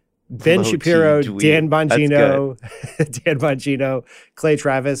 if Ben Shapiro, Dan Bongino, Clay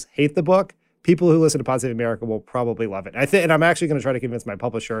Travis hate the book, people who listen to Pod Save America will probably love it. And I'm actually going to try to convince my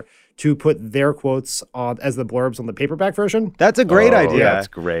publisher to put their quotes on as the blurbs on the paperback version. That's a great idea. That's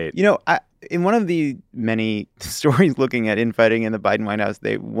great. You know, in one of the many stories looking at infighting in the Biden White House,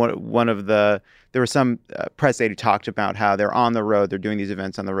 there was some press aide who talked about how they're on the road, they're doing these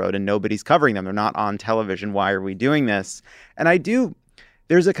events on the road, and nobody's covering them. They're not on television. Why are we doing this? And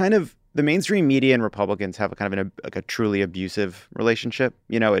there's a kind of, the mainstream media and Republicans have a kind of a truly abusive relationship.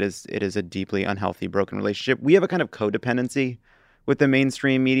 You know, it is a deeply unhealthy, broken relationship. We have a kind of codependency with the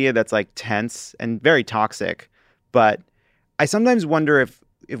mainstream media that's like tense and very toxic. But I sometimes wonder if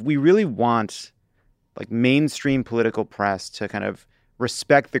we really want like mainstream political press to kind of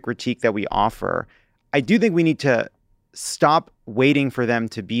respect the critique that we offer, I do think we need to stop waiting for them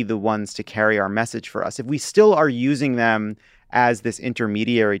to be the ones to carry our message for us. If we still are using them as this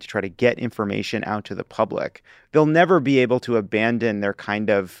intermediary to try to get information out to the public, they'll never be able to abandon their kind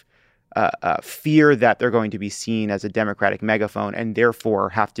of fear that they're going to be seen as a Democratic megaphone and therefore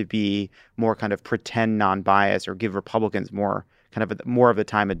have to be more kind of pretend non-biased or give Republicans more of the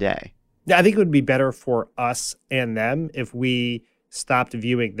time of day. Yeah, I think it would be better for us and them if we stopped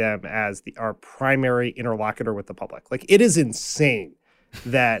viewing them as our primary interlocutor with the public. Like, it is insane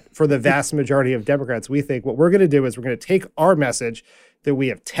that for the vast majority of Democrats, we think what we're going to do is we're going to take our message that we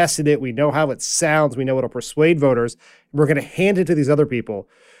have tested it, we know how it sounds, we know it'll persuade voters, and we're going to hand it to these other people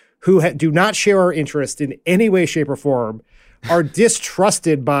who do not share our interest in any way, shape, or form, are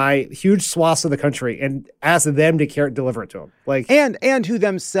distrusted by huge swaths of the country, and ask them to deliver it to them. Like, and who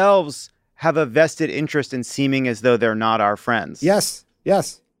themselves have a vested interest in seeming as though they're not our friends. Yes.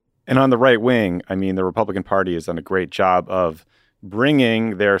 And on the right wing, I mean, the Republican Party has done a great job of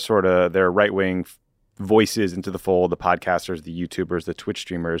bringing their right-wing voices into the fold, the podcasters, the YouTubers, the Twitch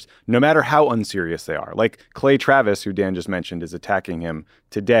streamers, no matter how unserious they are. Like Clay Travis, who Dan just mentioned, is attacking him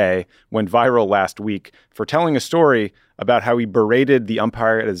today, went viral last week for telling a story about how he berated the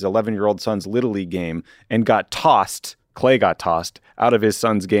umpire at his 11-year-old son's Little League game and Clay got tossed out of his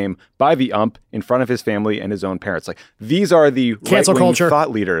son's game by the ump in front of his family and his own parents. Like, these are the cancel right-wing culture thought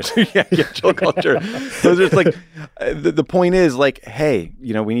leaders. Yeah, cancel culture. Those are just like, the point is like, hey,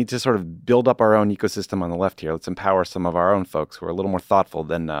 we need to sort of build up our own ecosystem on the left here. Let's empower some of our own folks who are a little more thoughtful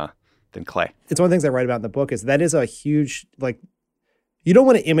than Clay. It's one of the things I write about in the book is that is a huge, you don't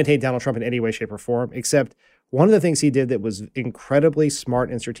want to imitate Donald Trump in any way, shape, or form, except one of the things he did that was incredibly smart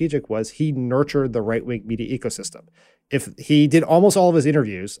and strategic was he nurtured the right-wing media ecosystem. If he did almost all of his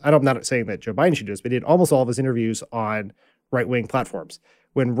interviews, I'm not saying that Joe Biden should do this, but he did almost all of his interviews on right-wing platforms.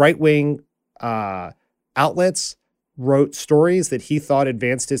 When right-wing outlets wrote stories that he thought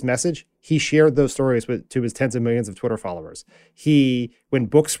advanced his message, he shared those stories to his tens of millions of Twitter followers. When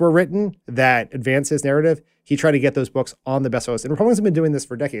books were written that advanced his narrative, he tried to get those books on the bestseller list. And Republicans have been doing this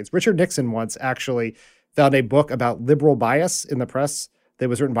for decades. Richard Nixon once actually found a book about liberal bias in the press that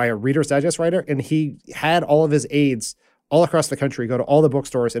was written by a Reader's Digest writer, and he had all of his aides all across the country go to all the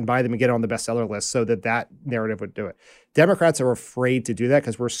bookstores and buy them and get on the bestseller list so that narrative would do it. Democrats are afraid to do that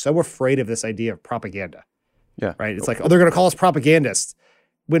because we're so afraid of this idea of propaganda. Yeah. Right? It's like, they're going to call us propagandists.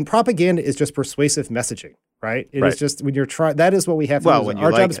 When propaganda is just persuasive messaging, right? It is just when you're trying, that is what we have to do.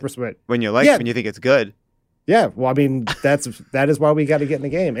 Our job is to persuade. When you like it, when you think it's good. Yeah, well, I mean, that is why we got to get in the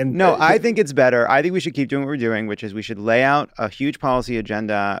game. And no, I think it's better. I think we should keep doing what we're doing, which is we should lay out a huge policy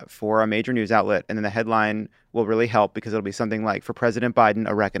agenda for a major news outlet, and then the headline will really help because it'll be something like, for President Biden,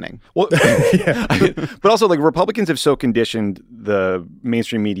 a reckoning. Well, but also, Republicans have so conditioned the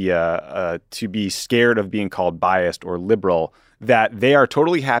mainstream media to be scared of being called biased or liberal that they are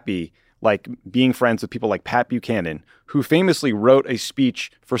totally happy being friends with people like Pat Buchanan, who famously wrote a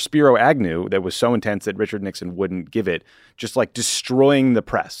speech for Spiro Agnew that was so intense that Richard Nixon wouldn't give it, just destroying the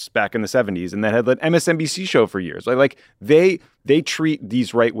press back in the 70s, and that had an MSNBC show for years. They treat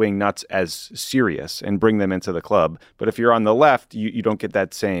these right-wing nuts as serious and bring them into the club. But if you're on the left, you don't get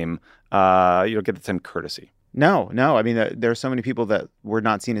that same courtesy. No. I mean, there are so many people that were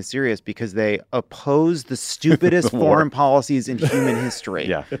not seen as serious because they oppose the stupidest foreign policies in human history.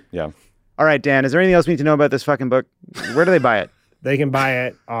 Yeah. All right, Dan, is there anything else we need to know about this fucking book? Where do they buy it? They can buy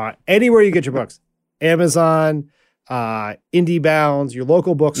it anywhere you get your books. Amazon, IndieBounds, your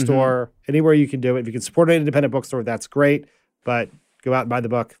local bookstore, anywhere you can do it. If you can support an independent bookstore, that's great. But go out and buy the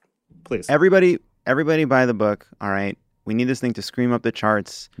book, please. Everybody buy the book, all right? We need this thing to scream up the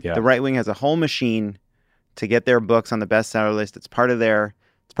charts. Yeah. The right wing has a whole machine to get their books on the bestseller list. It's part of their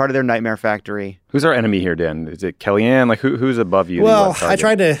nightmare factory. Who's our enemy here, Dan? Is it Kellyanne? Who's above you? Well, I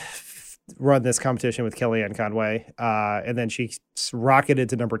tried to run this competition with Kellyanne Conway, and then she rocketed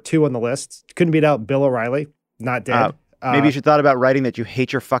to number 2 on the list. Couldn't beat out Bill O'Reilly, not dead. Maybe you should thought about writing that you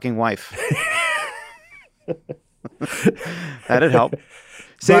hate your fucking wife. That'd help.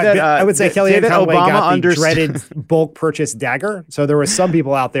 I would say Kellyanne Conway got the dreaded bulk purchase dagger. So there were some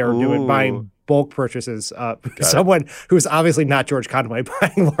people out there buying bulk purchases. Someone who's obviously not George Conway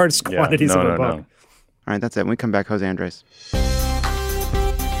buying large quantities of a book. All right, that's it. When we come back, Jose Andres.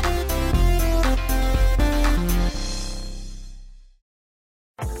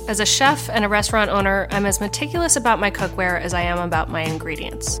 As a chef and a restaurant owner, I'm as meticulous about my cookware as I am about my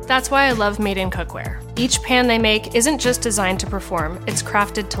ingredients. That's why I love Made in Cookware. Each pan they make isn't just designed to perform, it's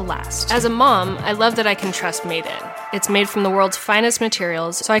crafted to last. As a mom, I love that I can trust Made in. It's made from the world's finest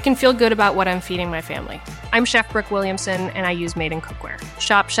materials, so I can feel good about what I'm feeding my family. I'm Chef Brooke Williamson, and I use Made in Cookware.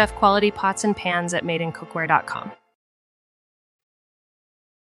 Shop chef quality pots and pans at madeincookware.com.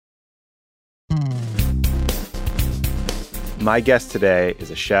 My guest today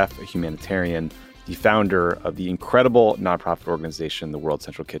is a chef, a humanitarian, the founder of the incredible nonprofit organization, the World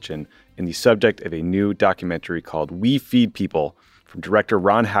Central Kitchen, and the subject of a new documentary called We Feed People from director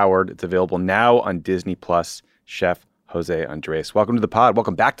Ron Howard. It's available now on Disney+. Chef Jose Andres, welcome to the pod.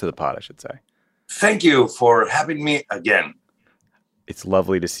 Welcome back to the pod, I should say. Thank you for having me again. It's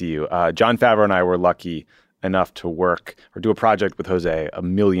lovely to see you. Jon Favreau and I were lucky enough to work or do a project with Jose a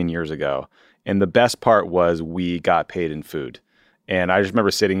million years ago. And the best part was we got paid in food. And I just remember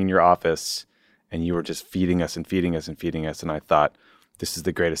sitting in your office and you were just feeding us and feeding us and feeding us. And I thought, this is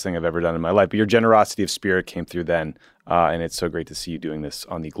the greatest thing I've ever done in my life. But your generosity of spirit came through then. And it's so great to see you doing this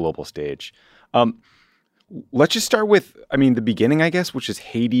on the global stage. Let's just start with, the beginning, I guess, which is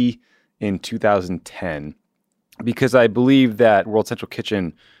Haiti in 2010. Because I believe that World Central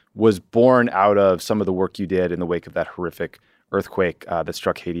Kitchen was born out of some of the work you did in the wake of that horrific earthquake that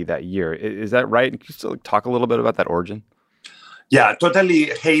struck Haiti that year. Is that right? Can you still talk a little bit about that origin? Yeah,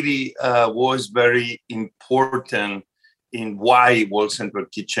 totally. Haiti was very important in why World Central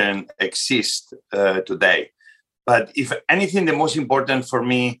Kitchen exists today. But if anything, the most important for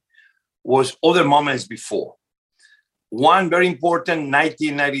me was other moments before. One very important,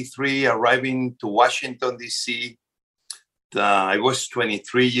 1993, arriving to Washington, D.C. I was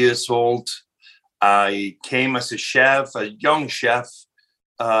 23 years old. I came as a chef, a young chef,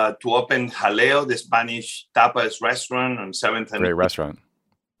 to open Jaleo, the Spanish tapas restaurant on 7th and Great restaurant.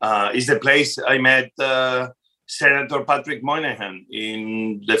 Is the place I met Senator Patrick Moynihan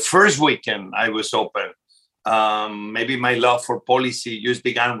in the first weekend I was open. Maybe my love for policy just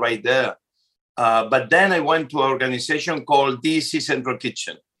began right there. But then I went to an organization called DC Central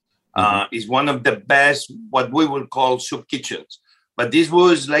Kitchen. It's one of the best, what we would call soup kitchens. But this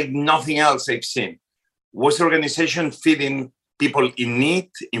was like nothing else I've seen. Was an organization feeding people in need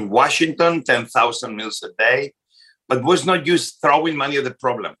in Washington, 10,000 meals a day, but was not just throwing money at the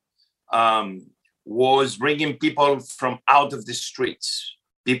problem. Was bringing people from out of the streets,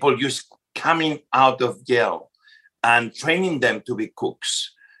 people just coming out of jail and training them to be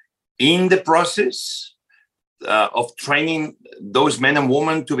cooks. In the process of training those men and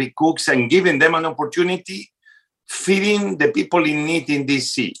women to be cooks and giving them an opportunity, feeding the people in need in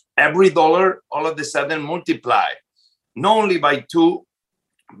DC. Every dollar all of a sudden multiplied, not only by 2,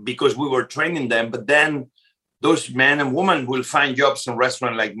 because we were training them, but then those men and women will find jobs in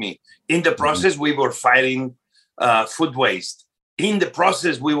restaurants like me. In the process, we were fighting food waste. In the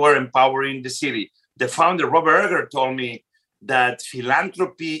process, we were empowering the city. The founder, Robert Egger, told me that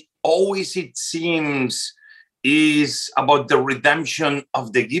philanthropy always, it seems, is about the redemption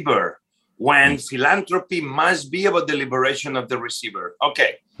of the giver, when philanthropy must be about the liberation of the receiver.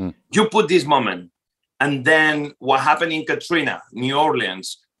 Okay, you put this moment. And then what happened in Katrina, New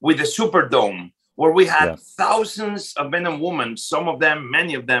Orleans, with the Superdome, where we had thousands of men and women, some of them,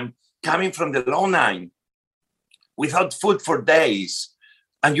 many of them, coming from the low line without food for days.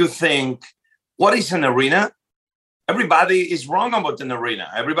 And you think, what is an arena? Everybody is wrong about an arena.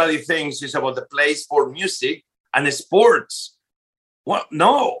 Everybody thinks it's about the place for music and sports. Well,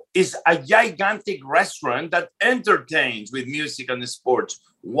 no, it's a gigantic restaurant that entertains with music and sports.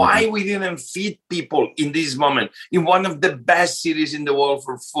 Why we didn't feed people in this moment in one of the best cities in the world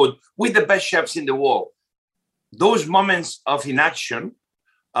for food with the best chefs in the world? Those moments of inaction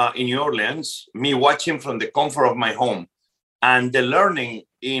in New Orleans, me watching from the comfort of my home, and the learning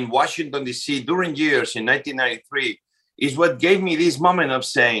in Washington, D.C. during years in 1993 is what gave me this moment of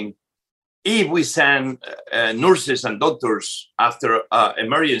saying, if we send nurses and doctors after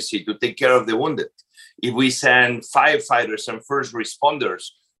emergency to take care of the wounded, if we send firefighters and first responders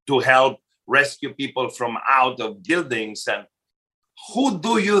to help rescue people from out of buildings, and who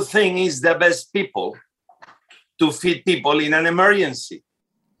do you think is the best people to feed people in an emergency?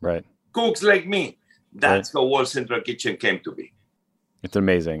 Right. Cooks like me. That's how World Central Kitchen came to be. It's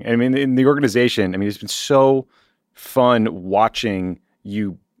amazing. I mean, in the organization, I mean, it's been so fun watching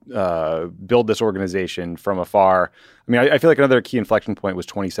you build this organization from afar. I mean, I feel like another key inflection point was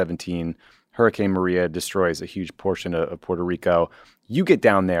 2017. Hurricane Maria destroys a huge portion of Puerto Rico. You get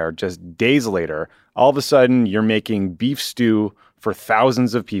down there just days later. All of a sudden, you're making beef stew for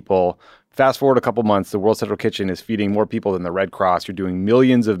thousands of people. Fast forward a couple months, the World Central Kitchen is feeding more people than the Red Cross. You're doing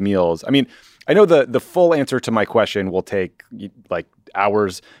millions of meals. I mean, I know the full answer to my question will take like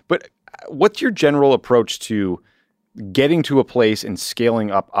hours, but what's your general approach to getting to a place and scaling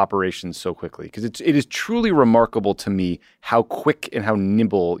up operations so quickly? Because it is truly remarkable to me how quick and how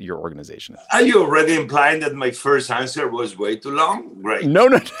nimble your organization is. Are you already implying that my first answer was way too long? Great. No.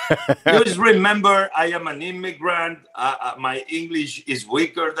 Just remember, I am an immigrant. My English is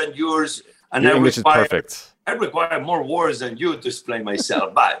weaker than yours. And Your English is perfect. I require more words than you to explain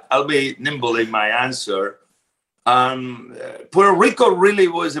myself, but I'll be nimble in my answer. Puerto Rico really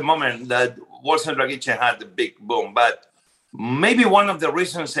was a moment that World Central Kitchen had a big boom, but maybe one of the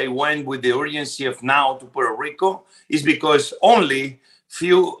reasons I went with the urgency of now to Puerto Rico is because only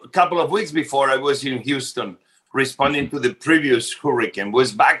couple of weeks before I was in Houston responding to the previous hurricane.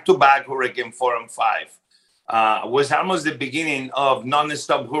 Was back-to-back Hurricane 4 and 5. Was almost the beginning of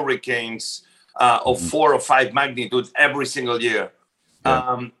non-stop hurricanes of 4 or 5 magnitude every single year.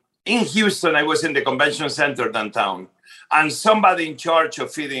 In Houston, I was in the convention center downtown, and somebody in charge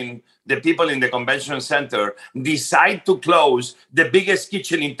of feeding the people in the convention center decided to close the biggest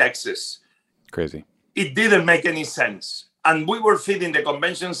kitchen in Texas. Crazy. It didn't make any sense. And we were feeding the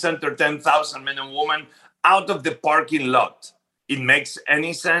convention center 10,000 men and women out of the parking lot. It makes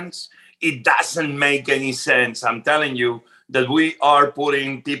any sense? It doesn't make any sense. I'm telling you, that we are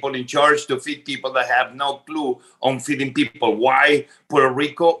putting people in charge to feed people that have no clue on feeding people. Why Puerto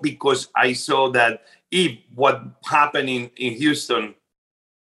Rico? Because I saw that if what happened in Houston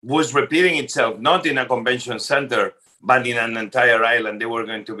was repeating itself, not in a convention center, but in an entire island, they were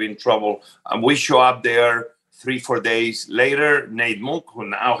going to be in trouble. And we show up there 3-4 days later. Nate Mook, who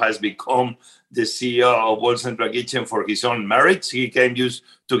now has become the CEO of World Central Kitchen for his own merits, he came just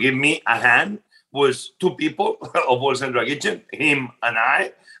to give me a hand, was 2 people of World Central Kitchen, him and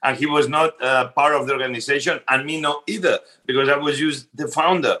I, and he was not part of the organization, and me not either, because I was just the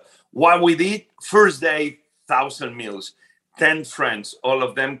founder. What we did, first day, 1,000 meals, 10 friends, all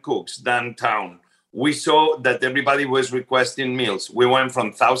of them cooks, downtown. We saw that everybody was requesting meals. We went from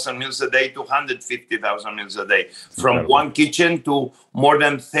 1,000 meals a day to 150,000 meals a day. From one kitchen to more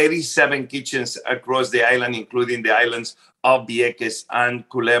than 37 kitchens across the island, including the islands of Vieques and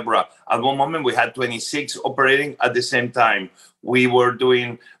Culebra. At one moment, we had 26 operating at the same time. We were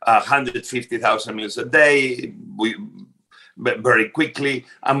doing 150,000 meals a day. Very quickly,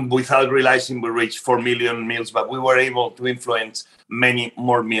 and without realizing we reached 4 million meals, but we were able to influence many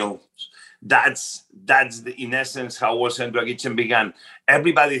more meals. That's in essence how World Central Kitchen began.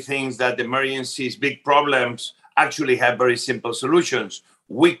 Everybody thinks that emergencies, big problems, actually have very simple solutions.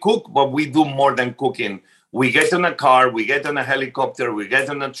 We cook, but we do more than cooking. We get on a car, we get on a helicopter, we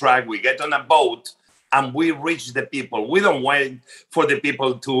get on a truck, we get on a boat, and we reach the people. We don't wait for the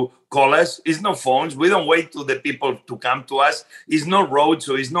people to call us. It's no phones. We don't wait to the people to come to us. It's no roads,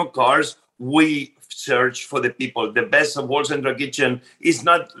 so it's no cars. We search for the people. The best of World Central Kitchen is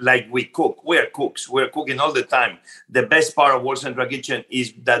not like we cook. We're cooks. We're cooking all the time. The best part of World Central Kitchen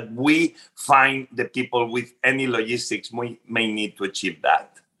is that we find the people with any logistics we may need to achieve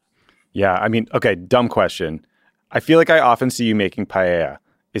that. Yeah, I mean, okay, dumb question. I feel like I often see you making paella.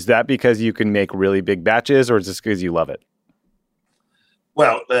 Is that because you can make really big batches, or is this because you love it?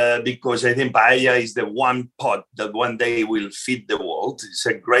 Well, because I think paella is the one pot that one day will feed the world. It's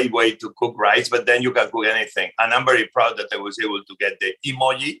a great way to cook rice, but then you can cook anything. And I'm very proud that I was able to get the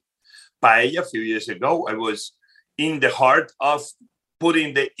emoji paella a few years ago. I was in the heart of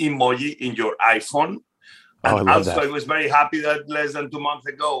putting the emoji in your iPhone. And also, I was very happy that less than 2 months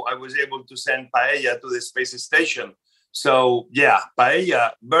ago, I was able to send paella to the space station. So, yeah,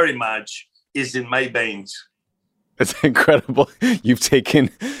 paella very much is in my veins. It's incredible. You've taken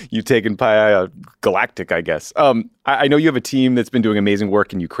paella galactic, I guess. I know you have a team that's been doing amazing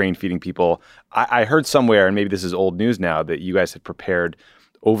work in Ukraine feeding people. I heard somewhere, and maybe this is old news now, that you guys have prepared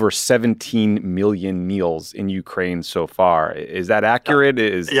over 17 million meals in Ukraine so far. Is that accurate?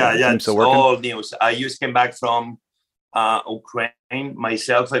 Yeah, it's all news. I just came back from Ukraine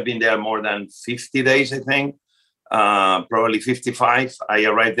myself. I've been there more than 50 days, I think. Probably 55. I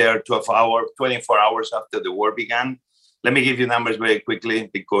arrived there 24 hours after the war began. Let me give you numbers very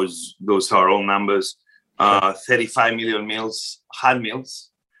quickly because those are all numbers. 35 million meals, hand meals,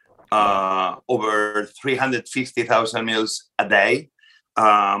 over 350,000 meals a day.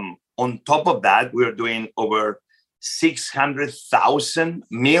 On top of that, we're doing over 600,000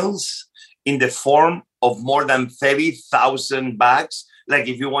 meals in the form of more than 30,000 bags. Like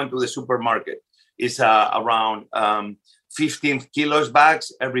if you went to the supermarket, it's around 15 kilos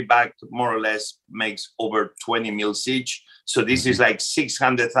bags. Every bag more or less makes over 20 meals each. So this is like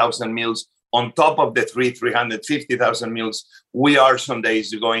 600,000 meals on top of the 350,000 meals. We are some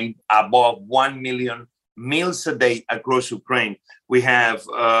days going above 1 million meals a day across Ukraine. We have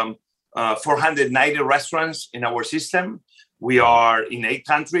 490 restaurants in our system. We are in 8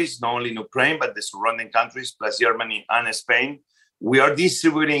 countries, not only in Ukraine, but the surrounding countries, plus Germany and Spain. We are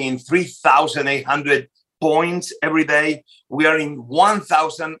distributing in 3,800 points every day. We are in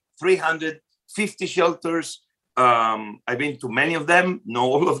 1,350 shelters. I've been to many of them, not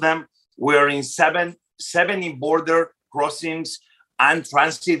all of them. We are in 70 border crossings and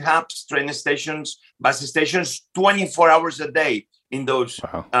transit hubs, train stations, bus stations, 24 hours a day in those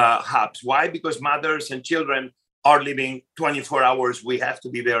hubs. Why? Because mothers and children are living 24 hours. We have to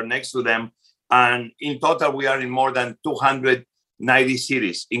be there next to them. And in total, we are in more than 290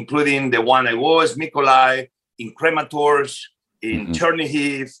 cities, including the one I was, Mykolaiv, in Kramatorsk, in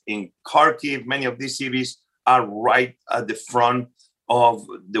Chernihiv, in Kharkiv. Many of these cities are right at the front of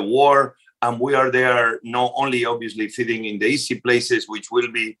the war. And we are there not only obviously feeding in the easy places, which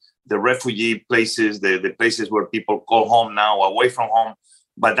will be the refugee places, the places where people call home now, away from home.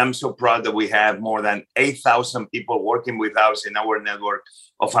 But I'm so proud that we have more than 8,000 people working with us in our network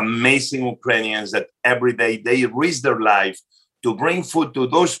of amazing Ukrainians that every day they risk their life to bring food to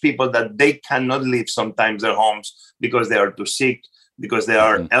those people that they cannot leave sometimes their homes because they are too sick, because they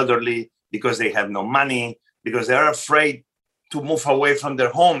are elderly, because they have no money, because they are afraid to move away from their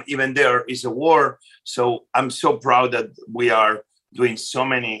home. Even there is a war. So I'm so proud that we are doing so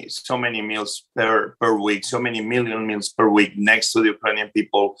many meals per week, so many million meals per week next to the Ukrainian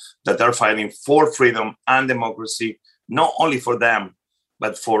people that are fighting for freedom and democracy, not only for them,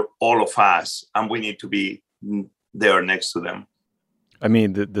 but for all of us. And we need to be there next to them. I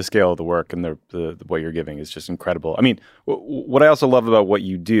mean, the scale of the work and the what you're giving is just incredible. I mean, what I also love about what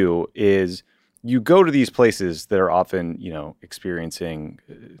you do is you go to these places that are often, experiencing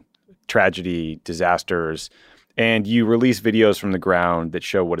tragedy, disasters, and you release videos from the ground that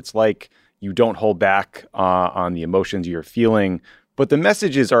show what it's like. You don't hold back on the emotions you're feeling, but the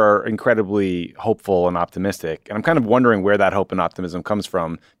messages are incredibly hopeful and optimistic. And I'm kind of wondering where that hope and optimism comes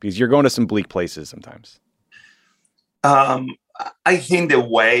from, because you're going to some bleak places sometimes. I think the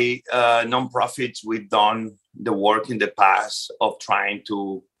way nonprofits, we've done the work in the past of trying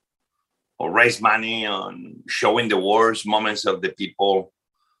to raise money on showing the worst moments of the people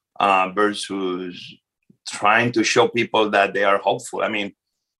versus trying to show people that they are hopeful. I mean,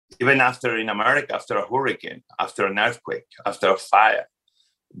 even in America, after a hurricane, after an earthquake, after a fire,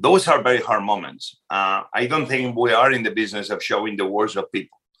 those are very hard moments. I don't think we are in the business of showing the worst of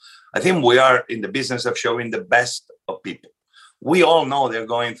people. I think we are in the business of showing the best of people. We all know they're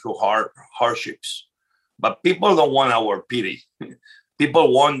going through hardships, but people don't want our pity.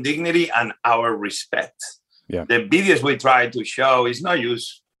 People want dignity and our respect. Yeah. The videos we try to show is not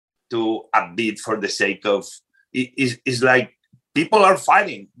used to upbeat for the sake of, it's like people are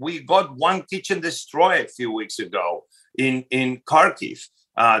fighting. We got one kitchen destroyed a few weeks ago in Kharkiv.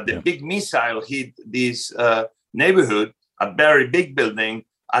 Big missile hit this neighborhood, a very big building,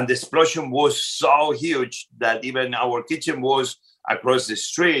 and the explosion was so huge that even our kitchen was across the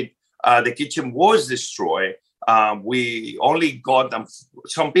street. The kitchen was destroyed. We only got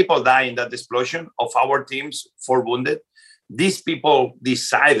some people died in that explosion. Of our teams, 4 wounded. These people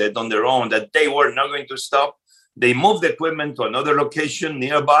decided on their own that they were not going to stop. They moved the equipment to another location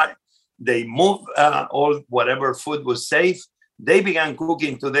nearby. They moved whatever food was safe. They began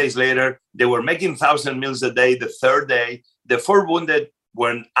cooking 2 days later. They were making 1,000 meals a day. The third day, the 4 wounded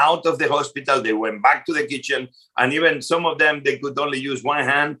went out of the hospital. They went back to the kitchen. And even some of them, they could only use one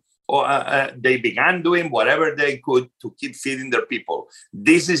hand. Or they began doing whatever they could to keep feeding their people.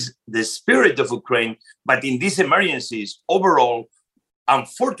 This is the spirit of Ukraine. But in these emergencies, overall,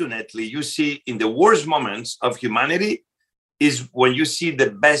 unfortunately, you see in the worst moments of humanity is when you see the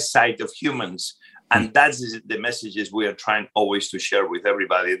best side of humans. And that's the messages we are trying always to share with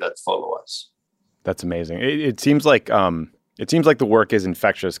everybody that follow us. That's amazing. It seems like the work is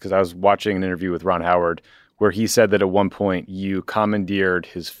infectious, because I was watching an interview with Ron Howard where he said that at one point you commandeered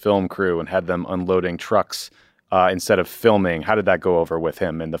his film crew and had them unloading trucks instead of filming. How did that go over with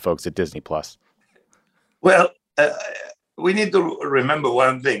him and the folks at Disney Plus? Well, we need to remember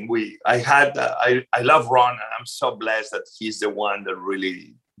one thing. I love Ron, and I'm so blessed that he's the one that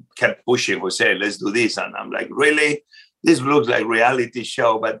really kept pushing, who said, let's do this. And I'm like, really? This looks like reality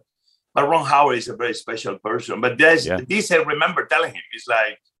show, but Ron Howard is a very special person. But this I remember telling him, it's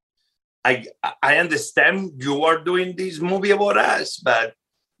like, I understand you are doing this movie about us, but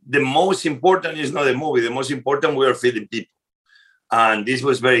the most important is not the movie. The most important, we are feeding people. And this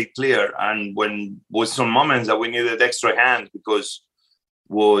was very clear. And when was some moments that we needed extra hands because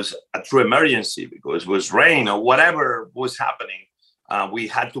was a true emergency, because it was rain or whatever was happening, we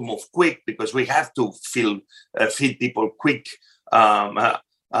had to move quick because we have to feed people quick.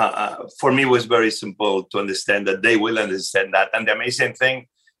 For me, it was very simple to understand that they will understand that. And the amazing thing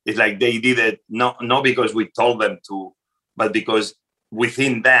is, like, they did it not because we told them to, but because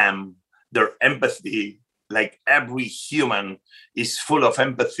within them, their empathy, like every human is full of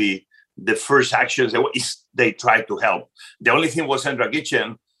empathy. The first actions is they try to help. The only thing what Central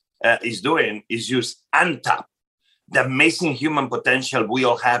Kitchen is doing is just untap the amazing human potential we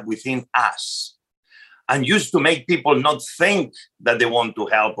all have within us, and used to make people not think that they want to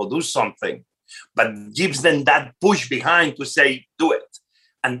help or do something, but gives them that push behind to say, do it.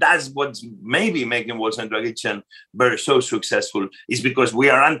 And that's what's maybe making World Central Kitchen so successful, is because we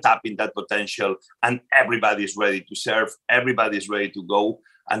are untapping that potential and everybody is ready to serve. Everybody is ready to go.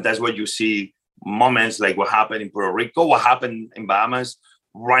 And that's what you see moments like what happened in Puerto Rico, what happened in Bahamas.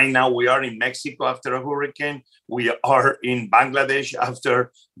 Right now, we are in Mexico after a hurricane. We are in Bangladesh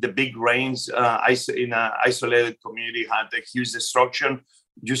after the big rains in an isolated community had a huge destruction.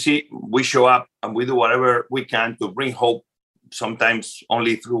 You see, we show up and we do whatever we can to bring hope, sometimes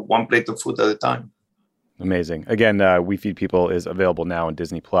only through one plate of food at a time. Amazing. Again, We Feed People is available now on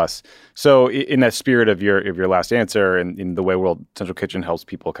Disney Plus. So in that spirit of your last answer, and in the way World Central Kitchen helps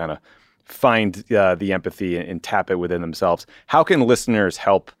people kind of find the empathy and tap it within themselves. How can listeners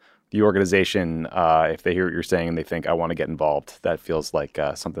help the organization if they hear what you're saying and they think, I want to get involved? That feels like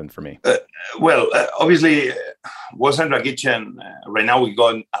something for me. Obviously, World Central Kitchen, right now we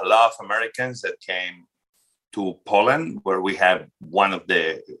got a lot of Americans that came to Poland, where we have one of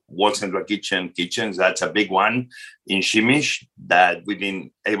the World Central kitchens. That's a big one in Przemyśl that we've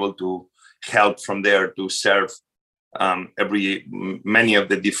been able to help from there to serve many of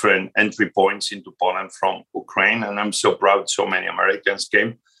the different entry points into Poland from Ukraine. And I'm so proud so many Americans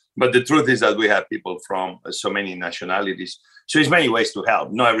came. But the truth is that we have people from so many nationalities. So there's many ways to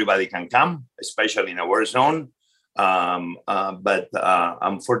help. Not everybody can come, especially in a war zone. But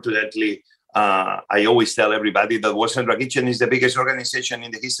unfortunately, I always tell everybody that World Central Kitchen is the biggest organization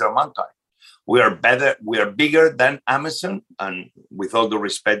in the history of mankind. We are bigger than Amazon, and with all due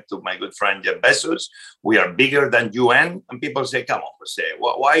respect to my good friend Jeff Bezos, we are bigger than UN. And people say, "Come on, Jose,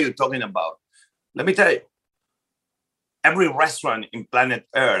 why are you talking about?" Let me tell you, every restaurant in planet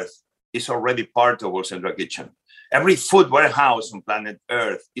Earth is already part of World Central Kitchen. Every food warehouse on planet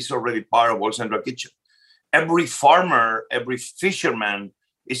Earth is already part of World Central Kitchen. Every farmer, every fisherman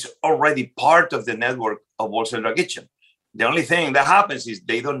is already part of the network of World Central Kitchen. The only thing that happens is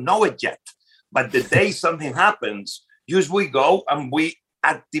they don't know it yet. But the day something happens, we go and we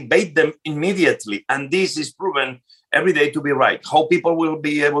activate them immediately. And this is proven every day to be right. How people will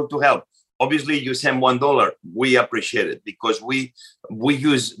be able to help. Obviously, you send $1. We appreciate it because we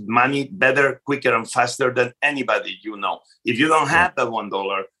use money better, quicker, and faster than anybody you know. If you don't have that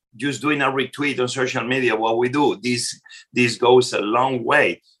 $1, just doing a retweet on social media, what we do, this goes a long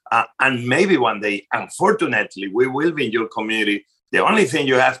way. And maybe one day, unfortunately, we will be in your community. The only thing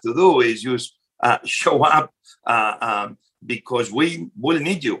you have to do is show up because we will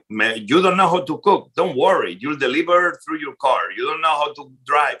need you. You don't know how to cook. Don't worry. You'll deliver through your car. You don't know how to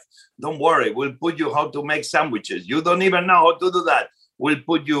drive. Don't worry. We'll put you how to make sandwiches. You don't even know how to do that. We'll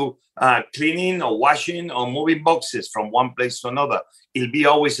put you cleaning or washing or moving boxes from one place to another. It'll be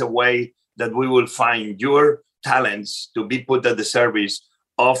always a way that we will find your talents to be put at the service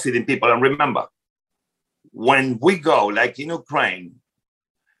of feeding people. And remember, when we go, like in Ukraine,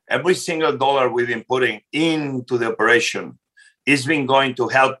 every single dollar we've been putting into the operation is been going to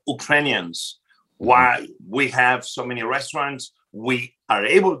help Ukrainians. Why we have so many restaurants, we are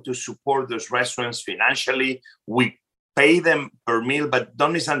able to support those restaurants financially. We pay them per meal, but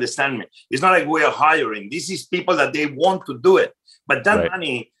don't misunderstand me. It's not like we are hiring. This is people that they want to do it. But that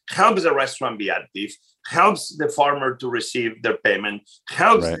money helps the restaurant be active, helps the farmer to receive their payment,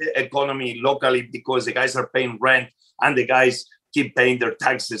 helps the economy locally because the guys are paying rent and the guys keep paying their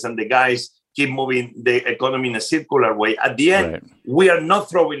taxes and the guys keep moving the economy in a circular way. At the end, we are not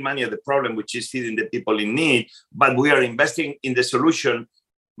throwing money at the problem, which is feeding the people in need, but we are investing in the solution,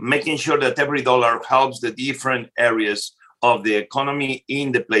 making sure that every dollar helps the different areas of the economy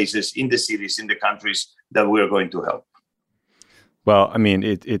in the places, in the cities, in the countries that we are going to help. Well, I mean,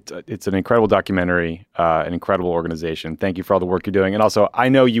 it's an incredible documentary, an incredible organization. Thank you for all the work you're doing. And also, I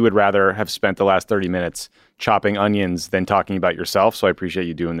know you would rather have spent the last 30 minutes chopping onions than talking about yourself. So I appreciate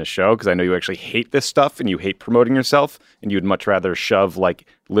you doing this show because I know you actually hate this stuff and you hate promoting yourself and you'd much rather shove like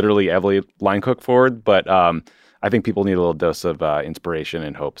literally Evelyn line cook forward. But I think people need a little dose of inspiration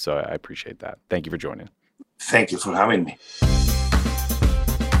and hope. So I appreciate that. Thank you for joining. Thank you for having me.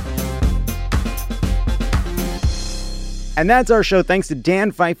 And that's our show. Thanks to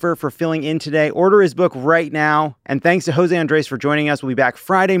Dan Pfeiffer for filling in today. Order his book right now. And thanks to Jose Andres for joining us. We'll be back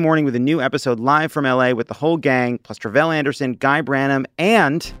Friday morning with a new episode live from LA with the whole gang, plus Tre'vell Anderson, Guy Branum,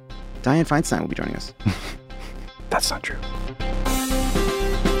 and Dianne Feinstein will be joining us. That's not true.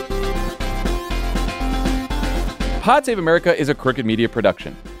 Pod Save America is a Crooked Media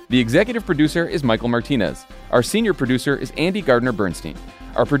production. The executive producer is Michael Martinez. Our senior producer is Andy Gardner-Bernstein.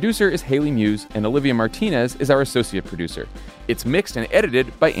 Our producer is Haley Muse, and Olivia Martinez is our associate producer. It's mixed and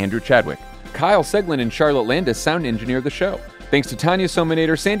edited by Andrew Chadwick. Kyle Seglin and Charlotte Landis sound engineer the show. Thanks to Tanya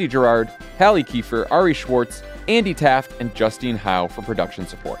Sominator, Sandy Gerard, Hallie Kiefer, Ari Schwartz, Andy Taft, and Justine Howe for production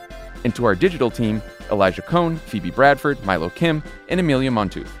support. And to our digital team, Elijah Cohn, Phoebe Bradford, Milo Kim, and Amelia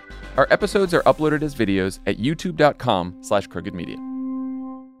Montooth. Our episodes are uploaded as videos at youtube.com/crookedmedia.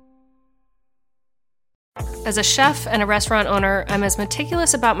 As a chef and a restaurant owner, I'm as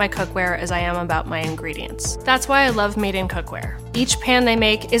meticulous about my cookware as I am about my ingredients. That's why I love Made in Cookware. Each pan they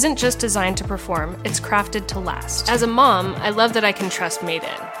make isn't just designed to perform, it's crafted to last. As a mom, I love that I can trust Made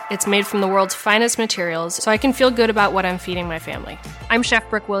in. It's made from the world's finest materials, so I can feel good about what I'm feeding my family. I'm Chef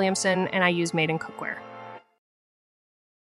Brooke Williamson, and I use Made in Cookware.